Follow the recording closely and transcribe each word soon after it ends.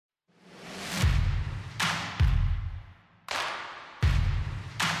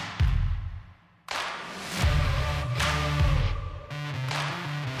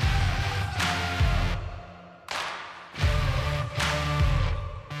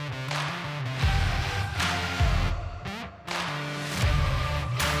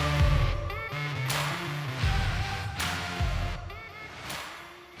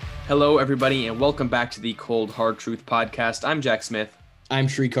Hello, everybody, and welcome back to the Cold Hard Truth podcast. I'm Jack Smith. I'm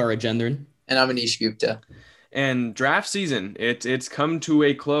Shrikar Rajendran. And I'm Anish Gupta. And draft season, it's come to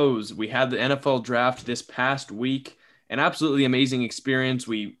a close. We had the NFL draft this past week, an absolutely amazing experience.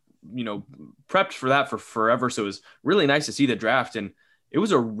 We, prepped for that for forever, so it was really nice to see the draft, and it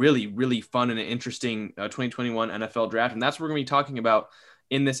was a really, really fun and interesting 2021 NFL draft, and that's what we're going to be talking about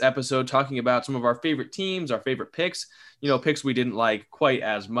in this episode, talking about some of our favorite teams, our favorite picks, picks we didn't like quite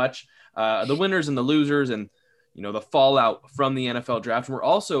as much, the winners and the losers, and, the fallout from the NFL draft. And we're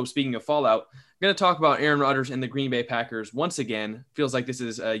also, speaking of fallout, going to talk about Aaron Rodgers and the Green Bay Packers once again. Feels like this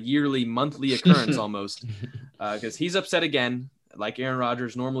is a yearly, monthly occurrence almost, because he's upset again, like Aaron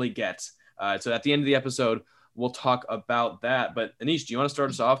Rodgers normally gets. So at the end of the episode, we'll talk about that. But Anish, do you want to start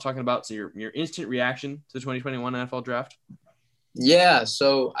us off talking about your instant reaction to the 2021 NFL draft? Yeah,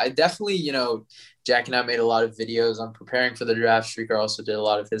 so I definitely, Jack and I made a lot of videos on preparing for the draft. Shrikar also did a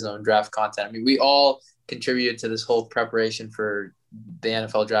lot of his own draft content. I mean, we all contributed to this whole preparation for the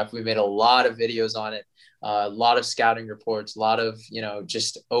NFL draft. We made a lot of videos on it, a lot of scouting reports, a lot of,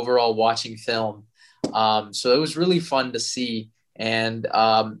 just overall watching film. So it was really fun to see. And,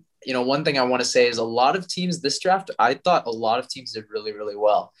 one thing I want to say is a lot of teams this draft, I thought a lot of teams did really, really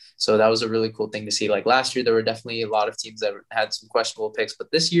well. So that was a really cool thing to see. Like last year, there were definitely a lot of teams that had some questionable picks,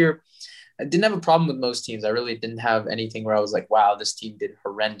 but this year I didn't have a problem with most teams. I really didn't have anything where I was like, wow, this team did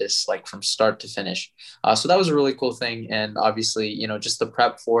horrendous, like from start to finish. So that was a really cool thing. And obviously, just the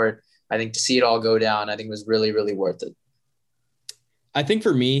prep for it, I think to see it all go down, I think was really, really worth it. I think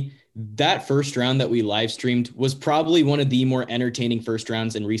for me, that first round that we live streamed was probably one of the more entertaining first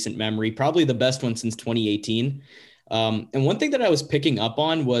rounds in recent memory, probably the best one since 2018. And one thing that I was picking up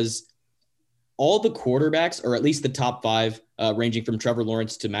on was all the quarterbacks, or at least the top five, ranging from Trevor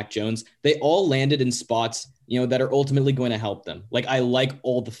Lawrence to Mac Jones, they all landed in spots, that are ultimately going to help them. Like I like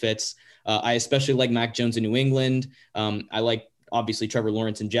all the fits. I especially like Mac Jones in New England. I like obviously Trevor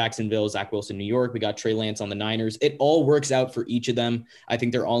Lawrence in Jacksonville, Zach Wilson, New York. We got Trey Lance on the Niners. It all works out for each of them. I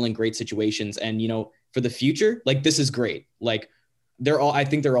think they're all in great situations. And, for the future, like this is great. Like I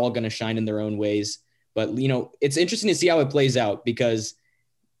think they're all going to shine in their own ways. But, it's interesting to see how it plays out, because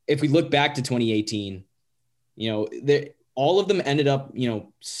if we look back to 2018, all of them ended up,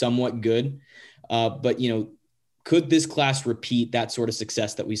 somewhat good. But, could this class repeat that sort of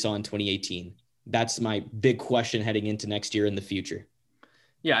success that we saw in 2018? That's my big question heading into next year in the future.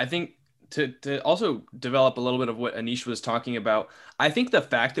 Yeah, I think to also develop a little bit of what Anish was talking about, I think the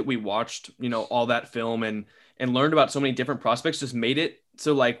fact that we watched, all that film and learned about so many different prospects just made it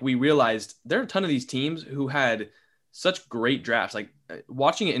so like we realized there are a ton of these teams who had such great drafts, like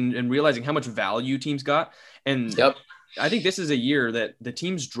watching it and realizing how much value teams got. And yep. I think this is a year that the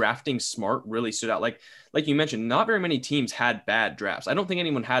teams drafting smart really stood out. Like you mentioned, not very many teams had bad drafts. I don't think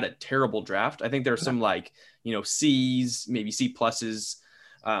anyone had a terrible draft. I think there are some C's, maybe C pluses,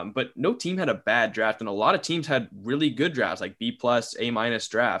 but no team had a bad draft. And a lot of teams had really good drafts, like B plus, A minus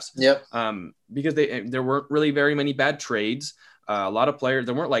drafts. Yep. Because there weren't really very many bad trades. A lot of players,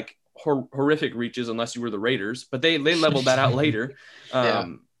 there weren't like horrific reaches unless you were the Raiders, but they leveled that out later.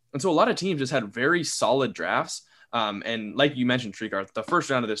 And so a lot of teams just had very solid drafts. And like you mentioned, Shrikar, the first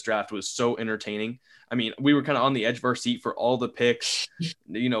round of this draft was so entertaining. I mean, we were kind of on the edge of our seat for all the picks,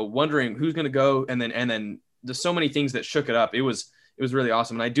 wondering who's going to go. And then there's so many things that shook it up. It was really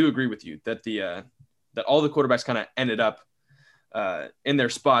awesome. And I do agree with you that that all the quarterbacks kind of ended up in their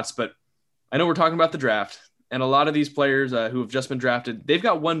spots. But I know we're talking about the draft, and a lot of these players who have just been drafted, they've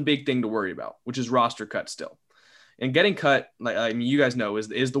got one big thing to worry about, which is roster cut still. And getting cut, you guys know, is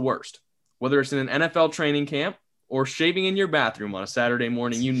the worst. Whether it's in an NFL training camp or shaving in your bathroom on a Saturday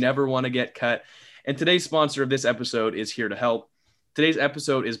morning, you never want to get cut. And today's sponsor of this episode is here to help. Today's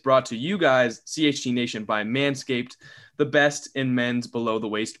episode is brought to you guys, CHT Nation, by Manscaped, the best in men's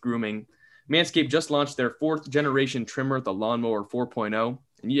below-the-waist grooming. Manscaped just launched their 4th generation trimmer, the Lawnmower 4.0.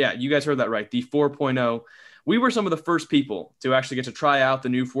 And yeah, you guys heard that right, the 4.0. We were some of the first people to actually get to try out the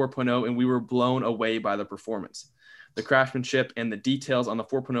new 4.0, and we were blown away by the performance. The craftsmanship and the details on the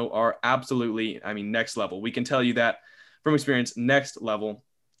 4.0 are absolutely, next level. We can tell you that from experience, next level.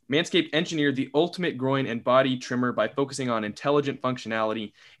 Manscaped engineered the ultimate groin and body trimmer by focusing on intelligent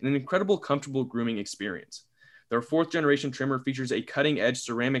functionality and an incredible, comfortable grooming experience. Their 4th generation trimmer features a cutting-edge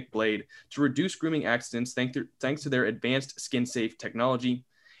ceramic blade to reduce grooming accidents thanks to their advanced skin-safe technology.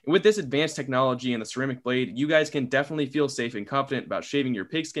 And with this advanced technology and the ceramic blade, you guys can definitely feel safe and confident about shaving your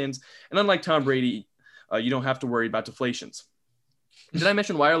pigskins. And unlike Tom Brady, you don't have to worry about deflations. Did I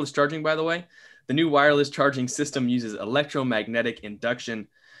mention wireless charging, by the way? The new wireless charging system uses electromagnetic induction,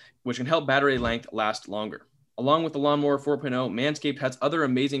 which can help battery length last longer. Along with the Lawnmower 4.0, Manscaped has other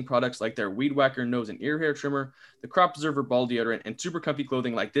amazing products like their Weed Whacker nose and ear hair trimmer, the Crop Preserver ball deodorant, and super comfy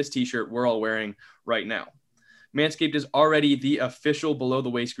clothing like this t-shirt we're all wearing right now. Manscaped is already the official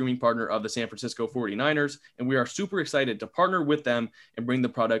below-the-waist grooming partner of the San Francisco 49ers, and we are super excited to partner with them and bring the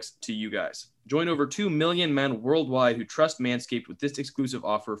products to you guys. Join over 2 million men worldwide who trust Manscaped with this exclusive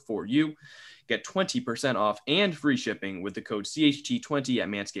offer for you. Get 20% off and free shipping with the code CHT20 at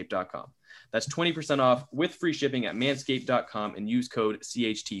manscaped.com. That's 20% off with free shipping at manscaped.com and use code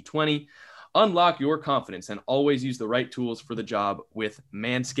CHT20. Unlock your confidence and always use the right tools for the job with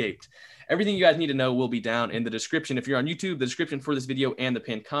Manscaped. Everything you guys need to know will be down in the description. If you're on YouTube, the description for this video and the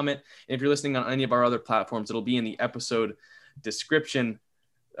pinned comment. And if you're listening on any of our other platforms, it'll be in the episode description.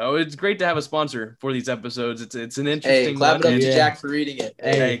 Oh, it's great to have a sponsor for these episodes. It's an interesting clap one. it up to Jack for reading it.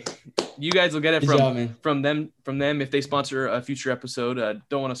 Hey, you guys will get it job, from them if they sponsor a future episode.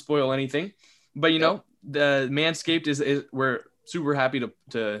 Don't want to spoil anything, but you know, the Manscaped is we're super happy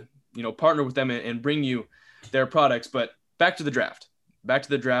to partner with them and bring you their products. But back to the draft.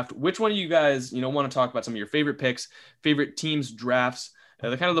 Which one of you guys want to talk about some of your favorite picks, favorite teams' drafts?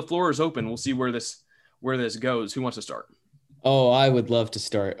 The floor is open. We'll see where this goes. Who wants to start? Oh, I would love to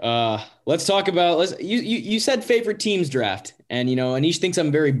start. Let's talk about you said favorite teams draft, and Anish thinks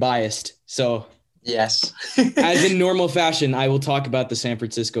I'm very biased. So yes, as in normal fashion, I will talk about the San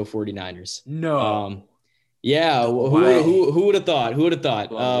Francisco 49ers. No. Yeah. Who would have thought?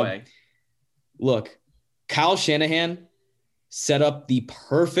 Way. Look, Kyle Shanahan set up the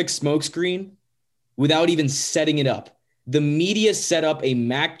perfect smokescreen without even setting it up. The media set up a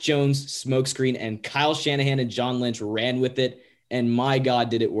Mac Jones smokescreen, and Kyle Shanahan and John Lynch ran with it. And my God,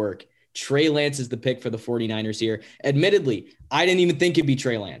 did it work. Trey Lance is the pick for the 49ers here. Admittedly, I didn't even think it'd be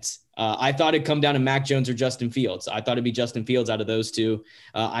Trey Lance. I thought it'd come down to Mac Jones or Justin Fields. I thought it'd be Justin Fields out of those two.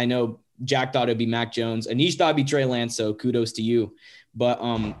 I know Jack thought it'd be Mac Jones. Anish thought it'd be Trey Lance, so kudos to you. But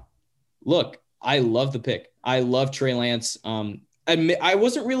look, I love the pick. I love Trey Lance. I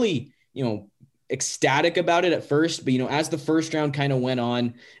wasn't really, ecstatic about it at first, but as the first round kind of went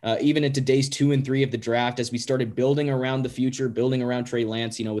on, even into days 2 and 3 of the draft, as we started building around the future, building around Trey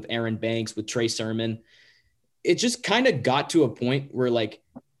Lance, with Aaron Banks, with Trey Sermon, it just kind of got to a point where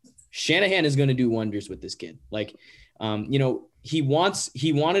Shanahan is going to do wonders with this kid. He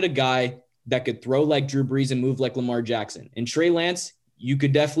wanted a guy that could throw like Drew Brees and move like Lamar Jackson. And Trey Lance, you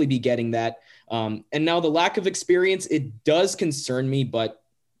could definitely be getting that. And now the lack of experience, it does concern me, but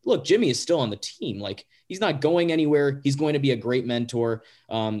look, Jimmy is still on the team. He's not going anywhere. He's going to be a great mentor.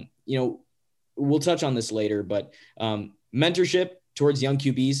 We'll touch on this later, but mentorship towards young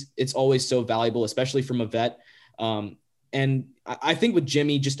QBs, it's always so valuable, especially from a vet. And I think with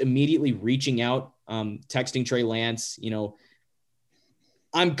Jimmy just immediately reaching out, texting Trey Lance,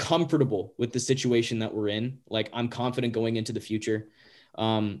 I'm comfortable with the situation that we're in. I'm confident going into the future.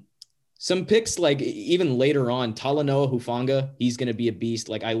 Some picks, even later on, Talanoa Hufanga, he's going to be a beast.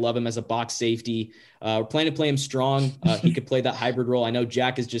 I love him as a box safety. We're planning to play him strong. He could play that hybrid role. I know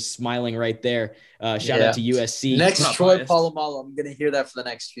Jack is just smiling right there. Shout out to USC. Next Troy Polamalu. I'm going to hear that for the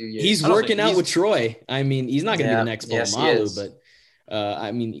next few years. He's working out with Troy. I mean, he's not going to be the next Polamalu,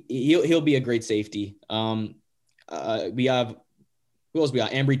 but he'll be a great safety. We have who else? We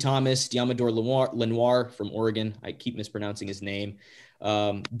got Ambry Thomas, Diamador Lenoir from Oregon. I keep mispronouncing his name.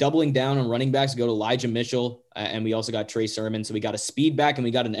 Doubling down on running backs, go to Elijah Mitchell, and we also got Trey Sermon. So we got a speed back and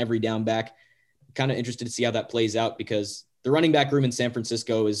we got an every down back. Kind of interested to see how that plays out because the running back room in San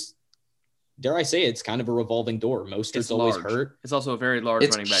Francisco is, dare I say, it's kind of a revolving door. Mostert's always hurt. It's also a very large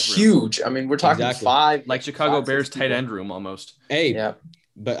running back room. Huge. I mean, we're talking five. Like Chicago Bears tight end room almost. Hey, yeah.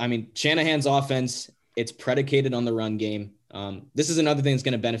 But I mean, Shanahan's offense, it's predicated on the run game. This is another thing that's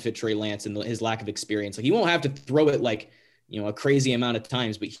going to benefit Trey Lance and his lack of experience. He won't have to throw it a crazy amount of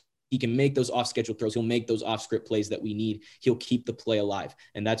times, but he can make those off-schedule throws. He'll make those off-script plays that we need. He'll keep the play alive.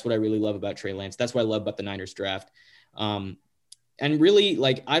 And that's what I really love about Trey Lance. That's what I love about the Niners draft. And really,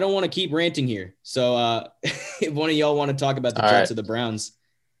 I don't want to keep ranting here. So if one of y'all want to talk about the Jets or the Browns.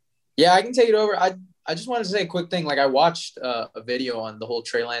 Yeah, I can take it over. I just wanted to say a quick thing. I watched a video on the whole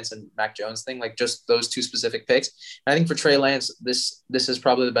Trey Lance and Mac Jones thing, just those two specific picks. And I think for Trey Lance, this is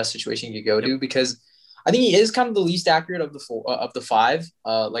probably the best situation you could go to because I think he is kind of the least accurate of the five,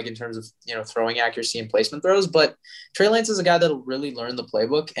 in terms of, throwing accuracy and placement throws. But Trey Lance is a guy that'll really learn the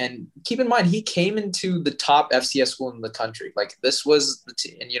playbook. And keep in mind, he came into the top FCS school in the country. This was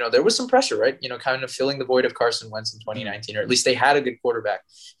and there was some pressure, right? Kind of filling the void of Carson Wentz in 2019, or at least they had a good quarterback.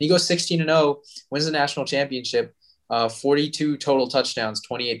 He goes 16-0, wins the national championship. 42 total touchdowns,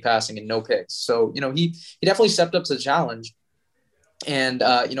 28 passing, and no picks. So, he definitely stepped up to the challenge. And,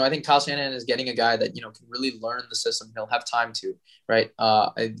 I think Kyle Shanahan is getting a guy that, can really learn the system. He'll have time to, right?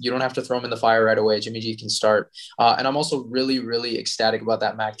 You don't have to throw him in the fire right away. Jimmy G can start. And I'm also really, really ecstatic about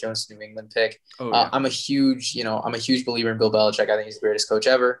that Mac Jones New England pick. Oh, yeah. I'm a huge believer in Bill Belichick. I think he's the greatest coach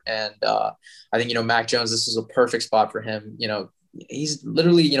ever. And I think, Mac Jones, this is a perfect spot for him. He's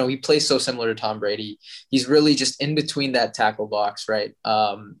literally, he plays so similar to Tom Brady. He's really just in between that tackle box, right?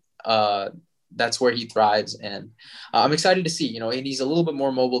 That's where he thrives. And I'm excited to see, and he's a little bit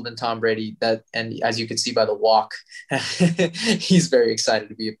more mobile than Tom Brady, and as you can see by the walk, he's very excited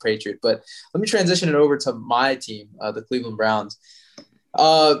to be a Patriot. But let me transition it over to my team, the Cleveland Browns.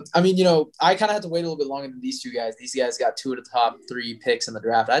 I kind of had to wait a little bit longer than these two guys. These guys got 2 of the top 3 picks in the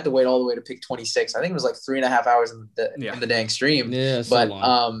draft. I had to wait all the way to pick 26. I think it was like 3.5 hours in the dang stream. Yeah, but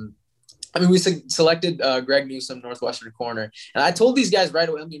long. We selected Greg Newsome, Northwestern corner. And I told these guys right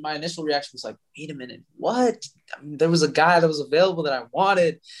away, my initial reaction was like, wait a minute, what? There was a guy that was available that I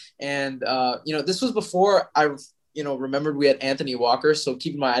wanted. And, this was before I, remembered we had Anthony Walker. So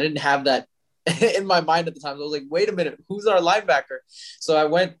keep in mind, I didn't have that in my mind at the time. So I was like, wait a minute, who's our linebacker? So I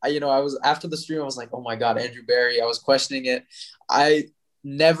went, I was after the stream, I was like, oh my God, Andrew Berry. I was questioning it. I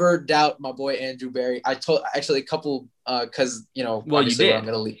never doubt my boy Andrew Berry. I told actually a couple because well, you did. I'm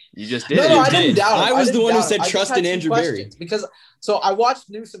gonna leave. You just did. No, I didn't doubt him. I was the one who said trust in Andrew Berry because so I watched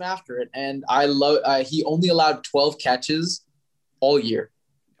Newsome after it, and I love. He only allowed 12 catches all year.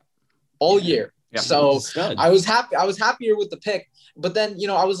 Yeah, so I was happy. I was happier with the pick. But then,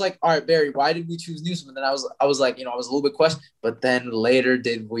 I was like, all right, Barry, why did we choose Newsome? And then I was like, I was a little bit questioned. But then later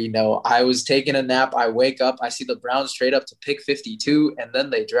did we know. I was taking a nap. I wake up. I see the Browns trade up to pick 52. And then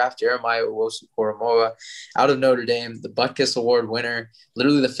they draft Jeremiah Owusu-Koramoah out of Notre Dame, the Butkus Award winner,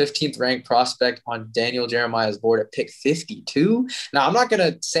 literally the 15th ranked prospect on Daniel Jeremiah's board at pick 52. Now, I'm not going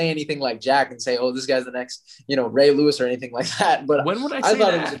to say anything like Jack and say, oh, this guy's the next, Ray Lewis or anything like that. But when would I thought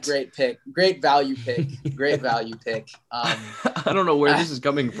that? It was a great pick. Great value pick. I don't know where this is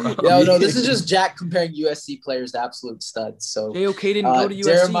coming from. No, this is just Jack comparing USC players to absolute studs. So JOK didn't go to USC.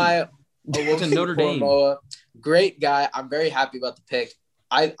 Jeremiah to Notre Dame. Great guy. I'm very happy about the pick.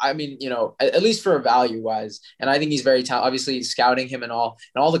 I mean, at least for a value wise, and I think he's very talented. Obviously, scouting him and all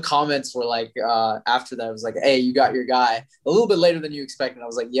the comments were like after that, I was like, hey, you got your guy a little bit later than you expected. I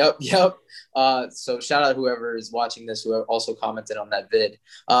was like, yep. So shout out whoever is watching this who also commented on that vid.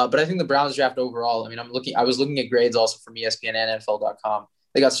 But I think the Browns draft overall. I mean, I was looking at grades also from ESPN and NFL.com.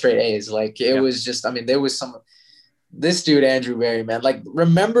 They got straight A's. Like it was just, there was some. This dude, Andrew Berry, man, like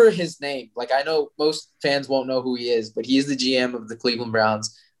remember his name. Like I know most fans won't know who he is, but he is the GM of the Cleveland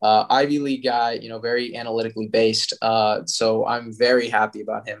Browns, Ivy League guy, very analytically based. So I'm very happy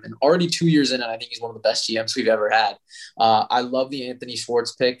about him. And already 2 years in, and I think he's one of the best GMs we've ever had. I love the Anthony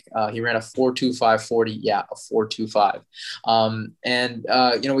Schwartz pick. He ran a 4.25 40. Yeah, a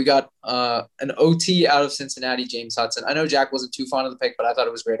 4.25. We got an OT out of Cincinnati, James Hudson. I know Jack wasn't too fond of the pick, but I thought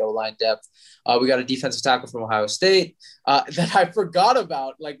it was great O-line depth. We got a defensive tackle from Ohio State that I forgot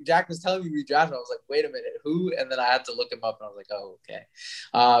about. Like Jack was telling me we drafted. I was like, wait a minute, who? And then I had to look him up, and I was like, oh, okay.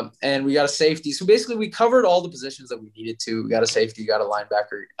 And we got a safety. So basically, we covered all the positions that we needed to. We got a safety, got a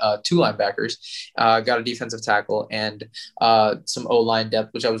linebacker, 2 linebackers, got a defensive tackle, and some O-line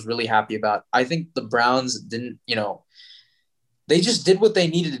depth, which I was really happy about. I think the Browns didn't, they just did what they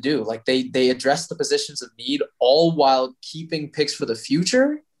needed to do. Like they addressed the positions of need, all while keeping picks for the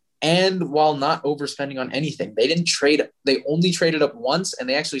future and while not overspending on anything. They didn't trade. They only traded up once, and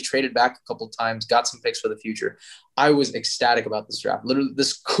they actually traded back a couple of times, got some picks for the future. I was ecstatic about this draft. Literally,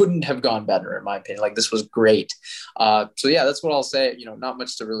 this couldn't have gone better, in my opinion. Like, this was great. So, yeah, that's what I'll say. Not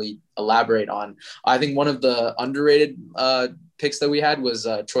much to really elaborate on. I think one of the underrated picks that we had was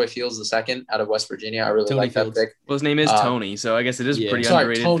Troy Fields II out of West Virginia. I really like that pick. Well, his name is Tony, so I guess it is a pretty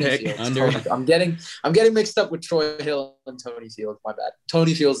underrated Tony pick. Fields. I'm getting mixed up with Troy Hill and Tony Fields. My bad.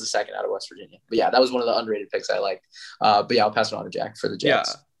 Tony Fields II out of West Virginia. But yeah, that was one of the underrated picks I liked. But yeah, I'll pass it on to Jack for the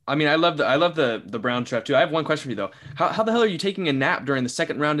Jets. Yeah. I mean, I love the Brown draft too. I have one question for you though. How the hell are you taking a nap during the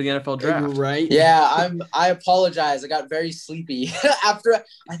second round of the NFL draft? Right. Yeah, I apologize. I got very sleepy after.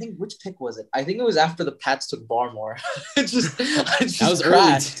 I think which pick was it? I think it was after the Pats took Barmore. I just that was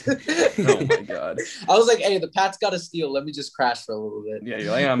crashed. Oh my god. I was like, hey, the Pats got a steal. Let me just crash for a little bit. Yeah,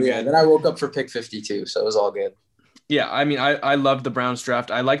 you're like, I'm good. Then I woke up for pick 52, so it was all good. Yeah, I mean, I love the Browns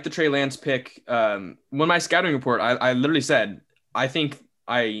draft. I like the Trey Lance pick. When my scouting report, I literally said, I think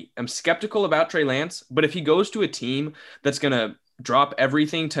I am skeptical about Trey Lance, but if he goes to a team that's going to drop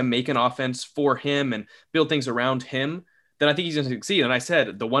everything to make an offense for him and build things around him, then I think he's going to succeed. And I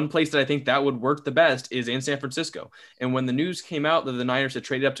said, the one place that I think that would work the best is in San Francisco. And when the news came out that the Niners had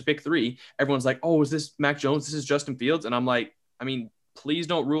traded up to pick 3, everyone's like, oh, is this Mac Jones? This is Justin Fields. And I'm like, I mean, please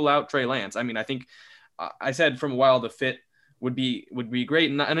don't rule out Trey Lance. I mean, I think I said from a while the fit would be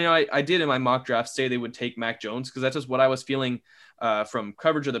great. And I did in my mock draft say they would take Mac Jones because that's just what I was feeling from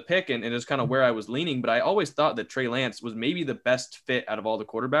coverage of the pick. And it's kind of where I was leaning. But I always thought that Trey Lance was maybe the best fit out of all the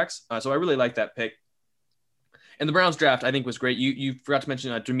quarterbacks. So I really like that pick. And the Browns draft, I think, was great. You forgot to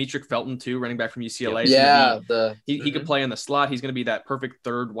mention Demetric Felton, too, running back from UCLA. Yeah. He could play in the slot. He's going to be that perfect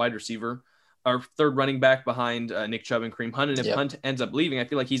third wide receiver or third running back behind Nick Chubb and Kareem Hunt. And if Hunt ends up leaving, I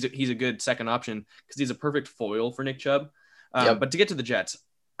feel like he's a good second option because he's a perfect foil for Nick Chubb. But to get to the Jets,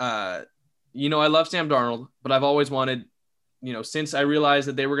 I love Sam Darnold, but I've always wanted, since I realized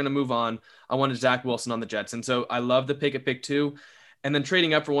that they were going to move on, I wanted Zach Wilson on the Jets. And so I love the pick at pick 2. And then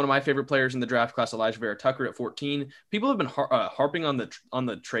trading up for one of my favorite players in the draft class, Elijah Vera Tucker at 14. People have been harping on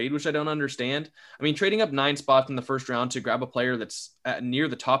the trade, which I don't understand. I mean, trading up 9 spots in the first round to grab a player that's near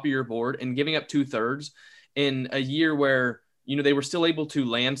the top of your board and giving up 2/3 in a year where, they were still able to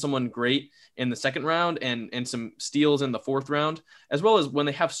land someone great in the second round and some steals in the fourth round, as well as when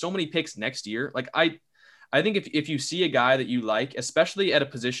they have so many picks next year. Like I think if you see a guy that you like, especially at a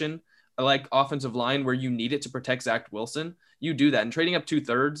position like offensive line where you need it to protect Zach Wilson, you do that. And trading up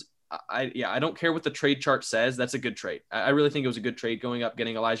 2/3, I don't care what the trade chart says. That's a good trade. I really think it was a good trade going up,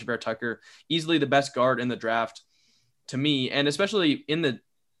 getting Elijah Vera Tucker, easily the best guard in the draft to me. And especially in the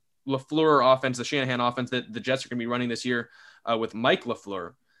LaFleur offense, the Shanahan offense that the Jets are going to be running this year with Mike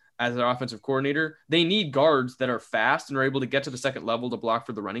LaFleur as their offensive coordinator, they need guards that are fast and are able to get to the second level to block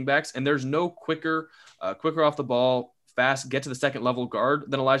for the running backs. And there's no quicker off the ball, fast, get to the second level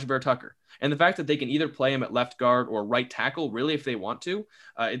guard than Elijah Vera Tucker. And the fact that they can either play him at left guard or right tackle, really, if they want to,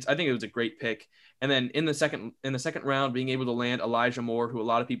 I think it was a great pick. And then in the second round, being able to land Elijah Moore, who a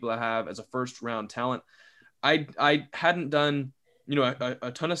lot of people have as a first round talent. I hadn't done,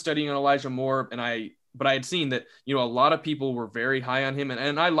 a ton of studying on Elijah Moore, but I had seen that, a lot of people were very high on him,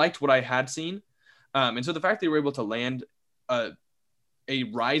 and I liked what I had seen. And so the fact they were able to land a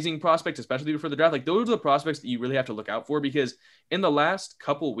rising prospect, especially before the draft, like those are the prospects that you really have to look out for, because in the last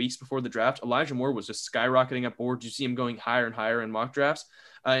couple weeks before the draft, Elijah Moore was just skyrocketing up boards. You see him going higher and higher in mock drafts.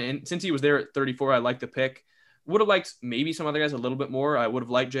 And since he was there at 34, I liked the pick. Would have liked maybe some other guys a little bit more. I would have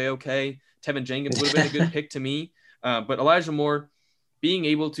liked JOK. Tevin Jenkins would have been a good pick to me. But Elijah Moore being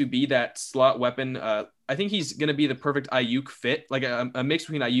able to be that slot weapon, I think he's going to be the perfect Ayuk fit, like a mix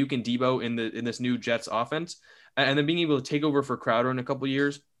between Ayuk and Debo in this new Jets offense. And then being able to take over for Crowder in a couple of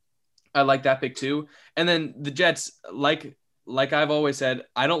years, I like that pick too. And then the Jets, like I've always said,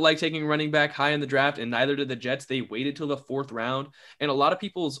 I don't like taking running back high in the draft, and neither did the Jets. They waited till the 4th round, and a lot of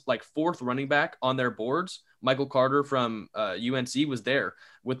people's like 4th running back on their boards, Michael Carter from UNC, was there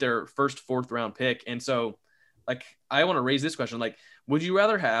with their first 4th round pick. And so, like, I want to raise this question: like, would you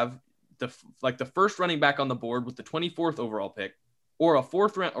rather have the first running back on the board with the 24th overall pick, or a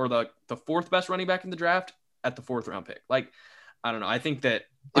 4th round, or the 4th best running back in the draft at the 4th round pick? Like, I don't know. I think that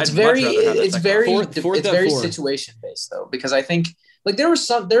it's very situation based though, because I think like there are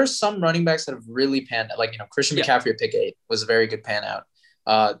some running backs that have really panned out. Like, Christian McCaffrey at pick 8 was a very good pan out.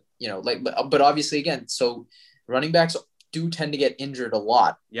 But obviously again, so running backs do tend to get injured a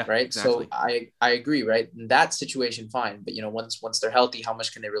lot. Yeah. Right. Exactly. So I agree. Right. In that situation, fine. But once they're healthy, how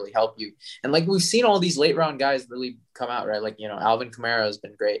much can they really help you? And like, we've seen all these late round guys really come out, right? Like, Alvin Kamara has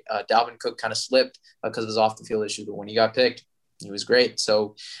been great. Dalvin Cook kind of slipped because of his off the field issue, but when he got picked, he was great.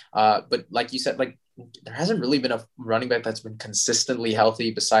 So, but like you said, like there hasn't really been a running back that's been consistently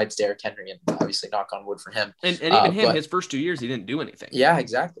healthy besides Derrick Henry, and obviously knock on wood for him. And even him, his first 2 years, he didn't do anything. Yeah,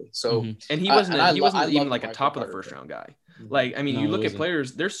 exactly. So, and he wasn't even like a top of the first round guy. Like, I mean, you look at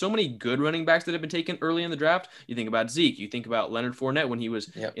players, there's so many good running backs that have been taken early in the draft. You think about Zeke, you think about Leonard Fournette when he was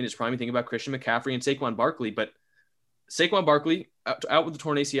in his prime, you think about Christian McCaffrey and Saquon Barkley, but Saquon Barkley out with the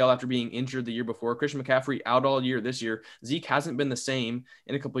torn ACL after being injured the year before. Christian McCaffrey out all year this year. Zeke hasn't been the same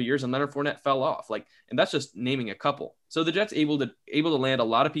in a couple of years, and Leonard Fournette fell off. Like, and that's just naming a couple. So the Jets able to land a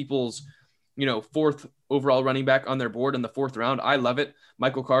lot of people's, 4th overall running back on their board in the 4th round. I love it.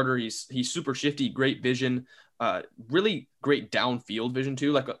 Michael Carter, he's super shifty, great vision, really great downfield vision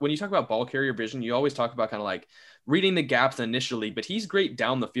too. Like when you talk about ball carrier vision, you always talk about kind of like reading the gaps initially, but he's great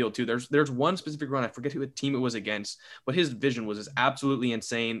down the field too. There's one specific run, I forget who the team it was against, but his vision was just absolutely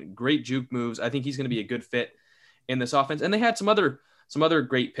insane. Great juke moves. I think he's going to be a good fit in this offense. And they had some other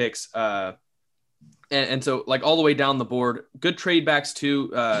great picks. And so like all the way down the board, good trade backs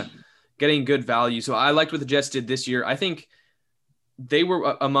too, getting good value. So I liked what the Jets did this year. I think they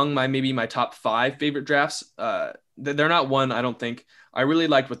were among my top 5 favorite drafts. They're not one, I don't think. I really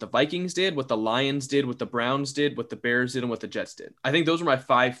liked what the Vikings did, what the Lions did, what the Browns did, what the Bears did, and what the Jets did. I think those were my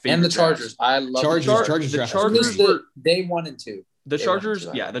 5 favorite. And the Chargers. Drafts. I love Chargers. The Chargers were day 1 and 2. The Chargers,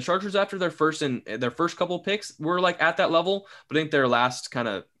 the Chargers after their first couple picks were like at that level, but I think their last kind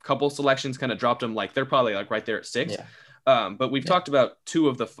of couple selections kind of dropped them. Like they're probably like right there at 6. Yeah. But we've talked about two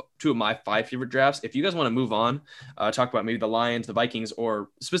of my 5 favorite drafts. If you guys want to move on, talk about maybe the Lions, the Vikings, or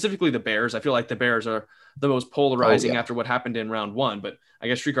specifically the Bears. I feel like the Bears are the most polarizing after what happened in round 1. But I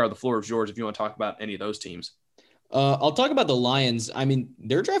guess Shrikar, the floor is yours if you want to talk about any of those teams. I'll talk about the Lions. I mean,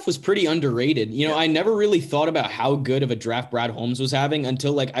 their draft was pretty underrated. I never really thought about how good of a draft Brad Holmes was having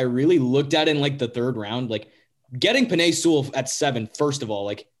until like I really looked at it in like the 3rd round. Like getting Penei Sewell at 7, first of all,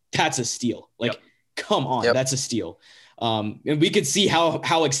 like that's a steal. Like, come on, that's a steal. And we could see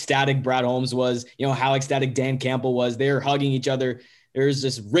how ecstatic Brad Holmes was, how ecstatic Dan Campbell was. They were hugging each other. There's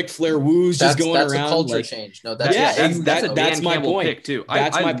this Ric Flair woos just going around. That's a culture change. No, that's my point pick too.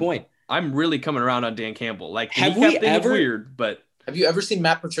 That's my point. I'm really coming around on Dan Campbell. Like, have we ever weird, but have you ever seen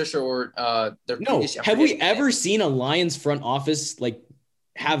Matt Patricia or their previous? Have we ever seen a Lions front office like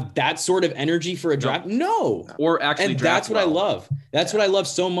have that sort of energy for a draft? No. Or actually, and that's what I love. That's what I love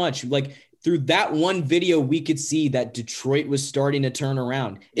so much. Like through that one video, we could see that Detroit was starting to turn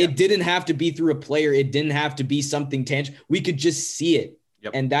around. Yeah. It didn't have to be through a player. It didn't have to be something tangible. We could just see it.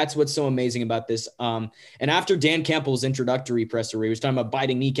 Yep. And that's what's so amazing about this. And after Dan Campbell's introductory presser, where he was talking about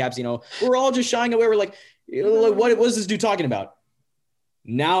biting kneecaps, we're all just shying away. We're like, what was this dude talking about?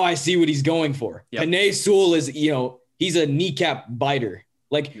 Now I see what he's going for. Yep. Penei Sewell is, he's a kneecap biter.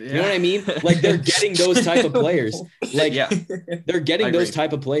 Like, you know what I mean? Like they're getting those type of players. Like they're getting those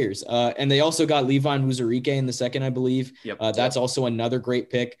type of players. And they also got Levon Wuzurike in the 2nd, I believe. Yep. That's also another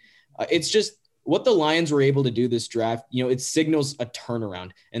great pick. It's just, what the Lions were able to do this draft, it signals a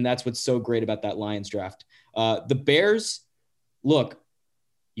turnaround. And that's what's so great about that Lions draft. The Bears, look,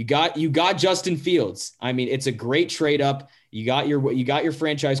 you got Justin Fields. I mean, it's a great trade up. You got your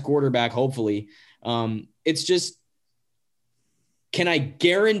franchise quarterback, hopefully. It's just, can I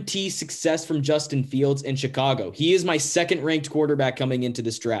guarantee success from Justin Fields in Chicago? He is my 2nd ranked quarterback coming into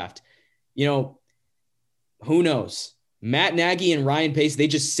this draft. Who knows? Matt Nagy and Ryan Pace, they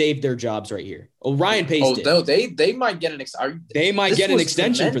just saved their jobs right here. Oh, Ryan Pace did. No, they might get an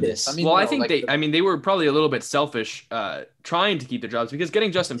extension for this. I mean, I think they were probably a little bit selfish trying to keep their jobs because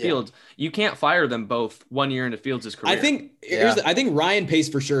getting Justin Fields, you can't fire them both 1 year into Fields' career. I think Ryan Pace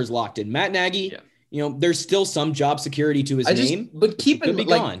for sure is locked in. Matt Nagy, there's still some job security to his name. But keep it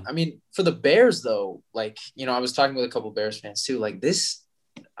gone. I mean, for the Bears though, I was talking with a couple of Bears fans too. Like this,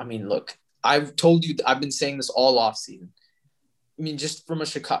 I mean, look, I've told you, I've been saying this all off season. I mean, just from a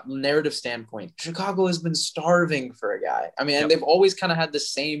Chicago narrative standpoint, Chicago has been starving for a guy. I mean, and they've always kind of had the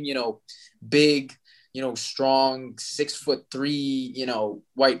same, big, strong 6'3",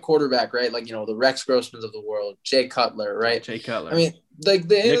 white quarterback, right? Like, the Rex Grossmans of the world, Jay Cutler, right? Jay Cutler. I mean, like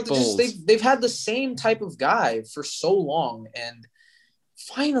they've had the same type of guy for so long, and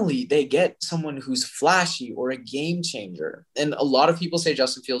finally they get someone who's flashy or a game changer. And a lot of people say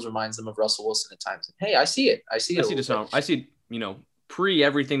Justin Fields reminds them of Russell Wilson at times. And, hey, I see it. I see pre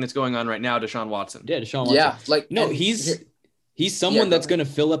everything that's going on right now, Deshaun Watson. Yeah, Deshaun Watson. Yeah, he's someone that's going to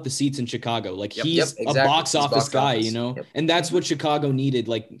fill up the seats in Chicago. Like he's a box office guy, and that's what Chicago needed.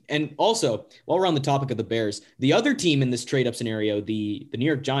 Like, and also while we're on the topic of the Bears, the other team in this trade up scenario, the New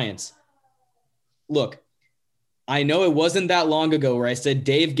York Giants. Look, I know it wasn't that long ago where I said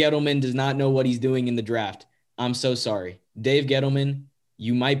Dave Gettleman does not know what he's doing in the draft. I'm so sorry. Dave Gettleman,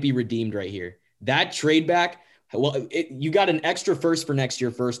 you might be redeemed right here. That trade back, you got an extra first for next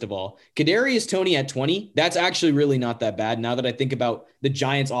year, first of all. Kadarius Toney at 20, that's actually really not that bad now that I think about the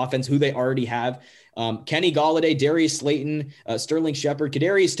Giants offense, who they already have. Kenny Golladay, Darius Slayton, Sterling Shepard,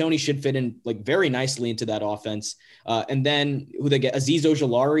 Kadarius Toney should fit in like very nicely into that offense. And then who they get, Azeez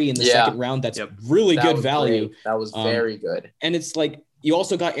Ojulari in the 2nd round. That's really good value. Great. That was very good. And it's like, you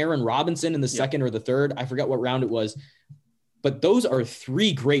also got Aaron Robinson in the 2nd or the 3rd. I forgot what round it was. But those are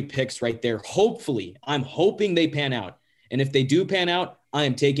 3 great picks right there. Hopefully, I'm hoping they pan out. And if they do pan out, I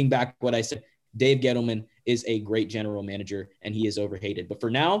am taking back what I said. Dave Gettleman is a great general manager, and he is overhated. But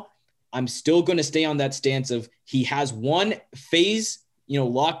for now, I'm still going to stay on that stance of he has one phase,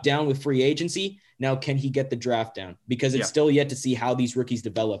 locked down with free agency. Now, can he get the draft down? Because it's still yet to see how these rookies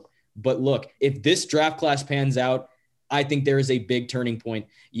develop. But look, if this draft class pans out, I think there is a big turning point,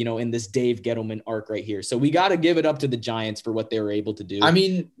 in this Dave Gettleman arc right here. So we got to give it up to the Giants for what they were able to do. I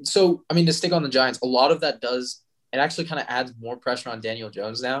mean, to stick on the Giants, a lot of that does it actually kind of adds more pressure on Daniel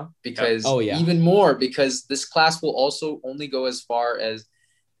Jones now because yeah. even more because this class will also only go as far as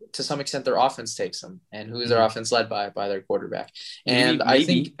to some extent their offense takes them, and who is their offense led by their quarterback. And I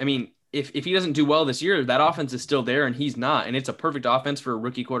think, I mean, if he doesn't do well this year, that offense is still there and he's not, and it's a perfect offense for a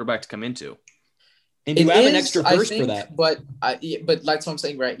rookie quarterback to come into. And you have an extra first for that. But that's what I'm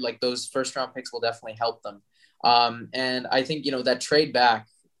saying, right? Like those first round picks will definitely help them. And I think, that trade back,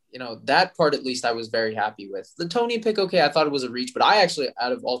 that part at least I was very happy with. The Tony pick, okay, I thought it was a reach, but I actually,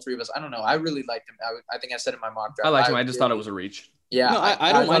 out of all three of us, I don't know, I really liked him. I think I said in my mock draft. I liked him. I just thought it was a reach. Yeah, no,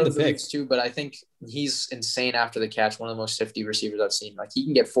 I don't mind the pick too, but I think he's insane after the catch. One of the most shifty receivers I've seen. Like he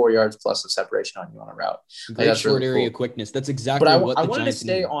can get 4 yards plus of separation on you on a route. Great that's short really area cool. quickness. That's exactly what the Giants need. I wanted to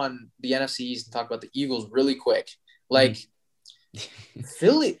stay on the NFC East and talk about the Eagles really quick. Like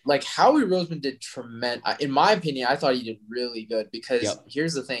Philly, like Howie Roseman did tremendous. In my opinion, I thought he did really good because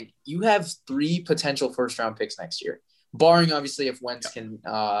here's the thing: you have 3 potential first round picks next year, barring obviously if Wentz can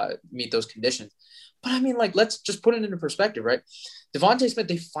meet those conditions. But I mean, like, let's just put it into perspective, right? Devontae Smith,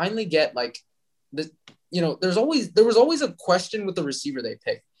 they finally get like the, there was always a question with the receiver they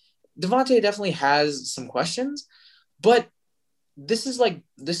picked. Devontae definitely has some questions, but this is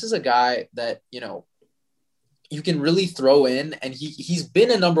a guy that, you can really throw in, and he's been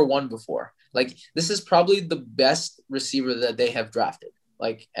a number 1 before. Like this is probably the best receiver that they have drafted,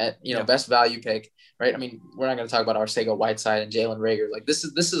 like at, best value pick, right? I mean, we're not going to talk about Arcega Whiteside and Jalen Reagor. Like this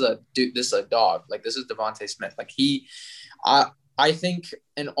is a dude, this is a dog. Like this is Devontae Smith. Like I think,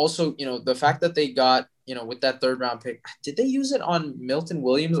 and also, the fact that they got, with that 3rd round pick, did they use it on Milton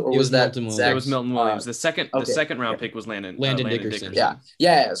Williams or was that Milton Williams? It was Milton Williams. The second round pick was Landon Dickerson.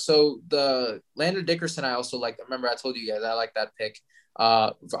 Yeah. So the Landon Dickerson, I also like. Remember, I told you guys I like that pick.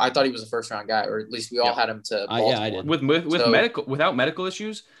 I thought he was a first round guy, or at least we all had him to Baltimore. I did. Without medical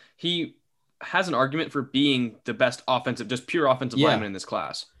issues, he has an argument for being the best pure offensive lineman in this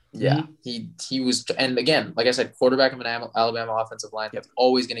class. Yeah, he was, and again, like I said, quarterback of an Alabama offensive line,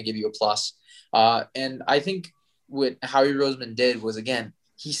 always going to give you a plus. And I think what Howie Roseman did was, again,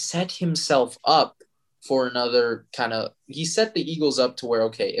 he set himself up for another he set the Eagles up to where,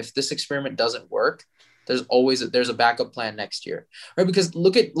 okay, if this experiment doesn't work, there's a backup plan next year, right? Because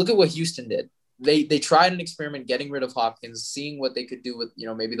look at what Houston did. They tried an experiment getting rid of Hopkins, seeing what they could do with,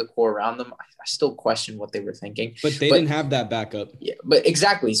 maybe the core around them. I still question what they were thinking. But they didn't have that backup. Yeah, but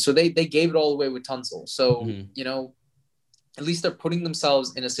exactly. So they gave it all away with Tunsil. So, at least they're putting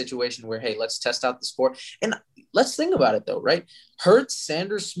themselves in a situation where, hey, let's test out the sport. And let's think about it, though, right? Hurts,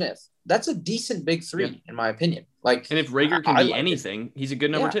 Sanders, Smith. That's a decent big 3, in my opinion. Like, and if Reagor can be anything, he's a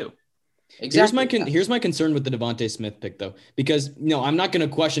good number 2. Exactly. Here's my concern with the Devontae Smith pick, though, because I'm not going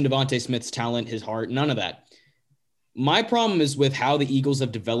to question Devontae Smith's talent, his heart, none of that. My problem is with how the Eagles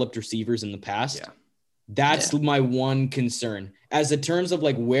have developed receivers in the past. Yeah. That's my one concern. As in terms of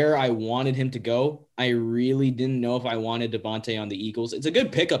like where I wanted him to go, I really didn't know if I wanted Devontae on the Eagles. It's a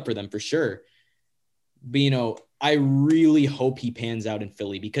good pickup for them for sure. But I really hope he pans out in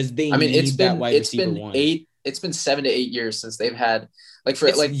Philly because they need that wide receiver 1. It's been 7 to 8 years since they've had I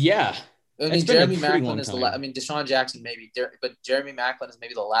mean, Jeremy Maclin is Deshaun Jackson maybe, but Jeremy Maclin is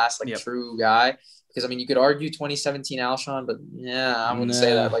maybe the last true guy. Because, I mean, you could argue 2017 Alshon, but I wouldn't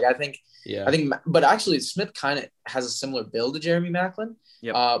say that. Like, I think, but actually Smith kind of has a similar build to Jeremy Maclin.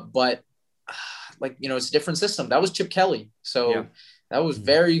 But it's a different system. That was Chip Kelly. So that was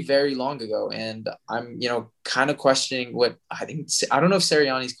very, very long ago. And I'm, kind of questioning what I don't know if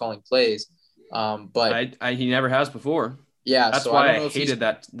Sirianni's calling plays, but he never has before. Yeah, that's why I hated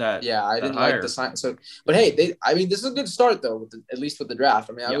that. Yeah, I didn't like the sign. So, but hey, this is a good start though. At least with the draft.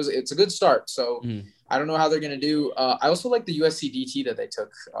 I mean, it's a good start. So I don't know how they're gonna do. I also like the USC DT that they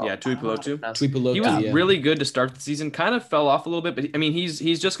took. Tuipulotu. He was really good to start the season. Kind of fell off a little bit, but I mean, he's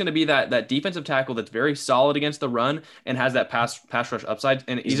just gonna be that defensive tackle that's very solid against the run and has that pass rush upside.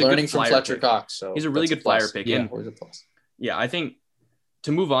 And he's learning a good flyer from Fletcher pick. Cox. So he's a really good flyer pick. Yeah, I think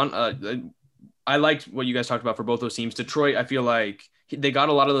to move on. I liked what you guys talked about for both those teams. Detroit, I feel like they got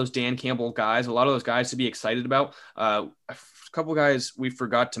a lot of those Dan Campbell guys, a lot of those guys to be excited about. A couple guys we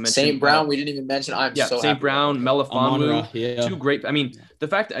forgot to mention. St. Brown, we didn't even mention. St. Brown, Melifonwu, 2 great. I mean, the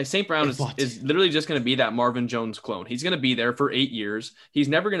fact that St. Brown is literally just going to be that Marvin Jones clone. He's going to be there for 8 years. He's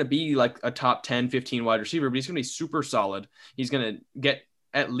never going to be like a top 10, 15 wide receiver, but he's going to be super solid. He's going to get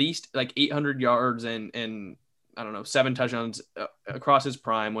at least like 800 yards and I don't know, 7 touchdowns across his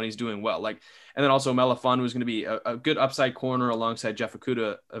prime when he's doing well. Like, and then also Melifonwu is going to be a good upside corner alongside Jeff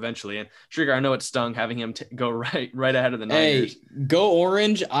Okudah eventually. And Stricker, I know it stung having him go right ahead of the Niners. Hey, go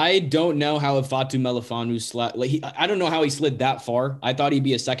Orange. I don't know how Fatu Melifonwu slid. Like, I don't know how he slid that far. I thought he'd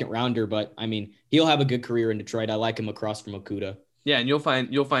be a second rounder, but I mean, he'll have a good career in Detroit. I like him across from Okudah. Yeah, and you'll find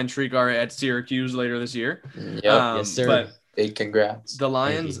Stricker at Syracuse later this year. Yep. Yes, sir. But big congrats. The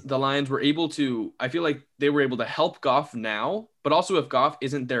Lions were able to, I feel like they were able to help Goff now, but also if Goff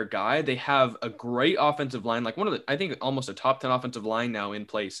isn't their guy, they have a great offensive line, like I think almost a top 10 offensive line now in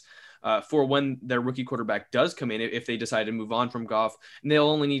place for when their rookie quarterback does come in, if they decide to move on from Goff, and they'll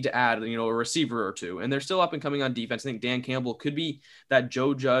only need to add, a receiver or two. And they're still up and coming on defense. I think Dan Campbell could be that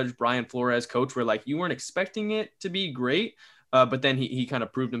Joe Judge, Brian Flores coach where like you weren't expecting it to be great, but then he kind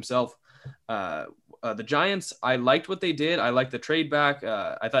of proved himself. The Giants, I liked what they did. I liked the trade back.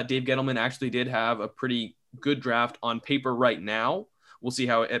 I thought Dave Gettleman actually did have a pretty good draft on paper right now. We'll see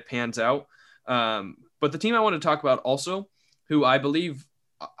how it pans out. But the team I want to talk about also, who I believe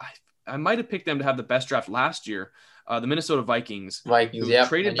I might have picked them to have the best draft last year, the Minnesota Vikings. Yep.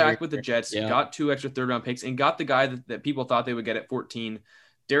 Traded back with the Jets, got 2 extra third-round picks, and got the guy that people thought they would get at 14.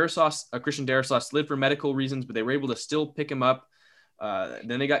 Christian Darrisaw slid for medical reasons, but they were able to still pick him up.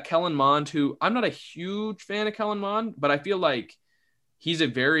 Then they got Kellen Mond, who I'm not a huge fan of Kellen Mond, but I feel like he's a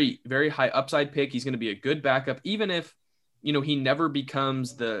very, very high upside pick. He's going to be a good backup, even if, he never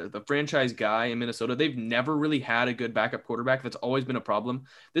becomes the franchise guy in Minnesota. They've never really had a good backup quarterback. That's always been a problem.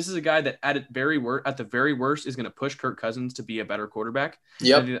 This is a guy that at the very worst is going to push Kirk Cousins to be a better quarterback.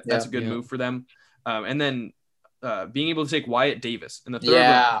 Yep. That's a good move for them. And then being able to take Wyatt Davis in the third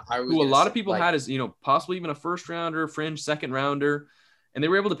round, who a lot of people had as, possibly even a first rounder, fringe second rounder, and they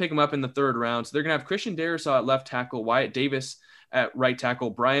were able to pick him up in the third round. So they're going to have Christian Darrisaw at left tackle, Wyatt Davis at right tackle,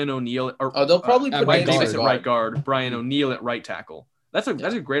 Brian O'Neill, they'll probably put Wyatt Davis at right guard, Brian O'Neill at right tackle. That's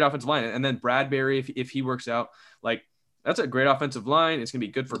a great offensive line. And then Bradbury, if he works out, like that's a great offensive line. It's going to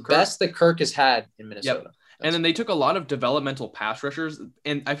be good for Kirk. Best that Kirk has had in Minnesota. Yep. And then they took a lot of developmental pass rushers,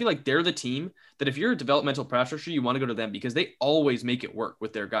 and I feel like they're the team that if you're a developmental pass rusher, you want to go to them because they always make it work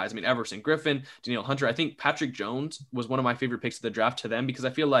with their guys. I mean, Everson Griffin, Danielle Hunter. I think Patrick Jones was one of my favorite picks of the draft to them because I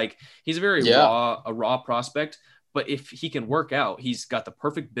feel like he's a very raw prospect. But if he can work out, he's got the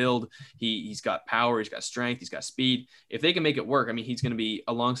perfect build. He's got power. He's got strength. He's got speed. If they can make it work, I mean, he's going to be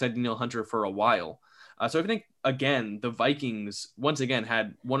alongside Danielle Hunter for a while. So I think, again, the Vikings, once again,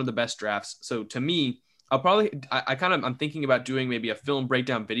 had one of the best drafts. So to me, I'm thinking about doing maybe a film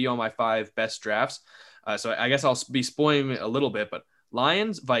breakdown video on my 5 best drafts. So I guess I'll be spoiling it a little bit, but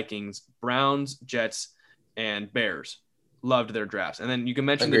Lions, Vikings, Browns, Jets, and Bears loved their drafts. And then you can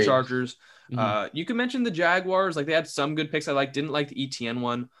mention the Chargers. Mm-hmm. You can mention the Jaguars. Like they had some good picks. Didn't like the ETN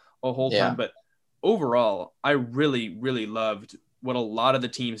one a whole ton, but overall, I really, really loved what a lot of the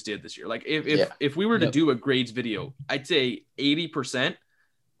teams did this year. Like if we were to do a grades video, I'd say 80%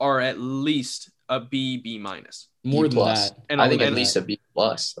 are at least a B minus. More than that. And I think at least a B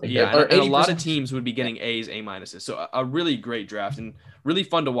plus. And a lot of teams would be getting A's, A minuses. So a really great draft and really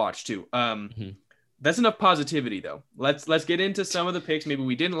fun to watch too. That's enough positivity though. Let's get into some of the picks maybe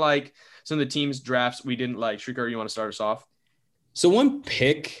we didn't like, some of the teams' drafts we didn't like. Shrikar, you want to start us off? So one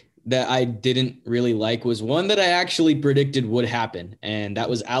pick that I didn't really like was one that I actually predicted would happen, and that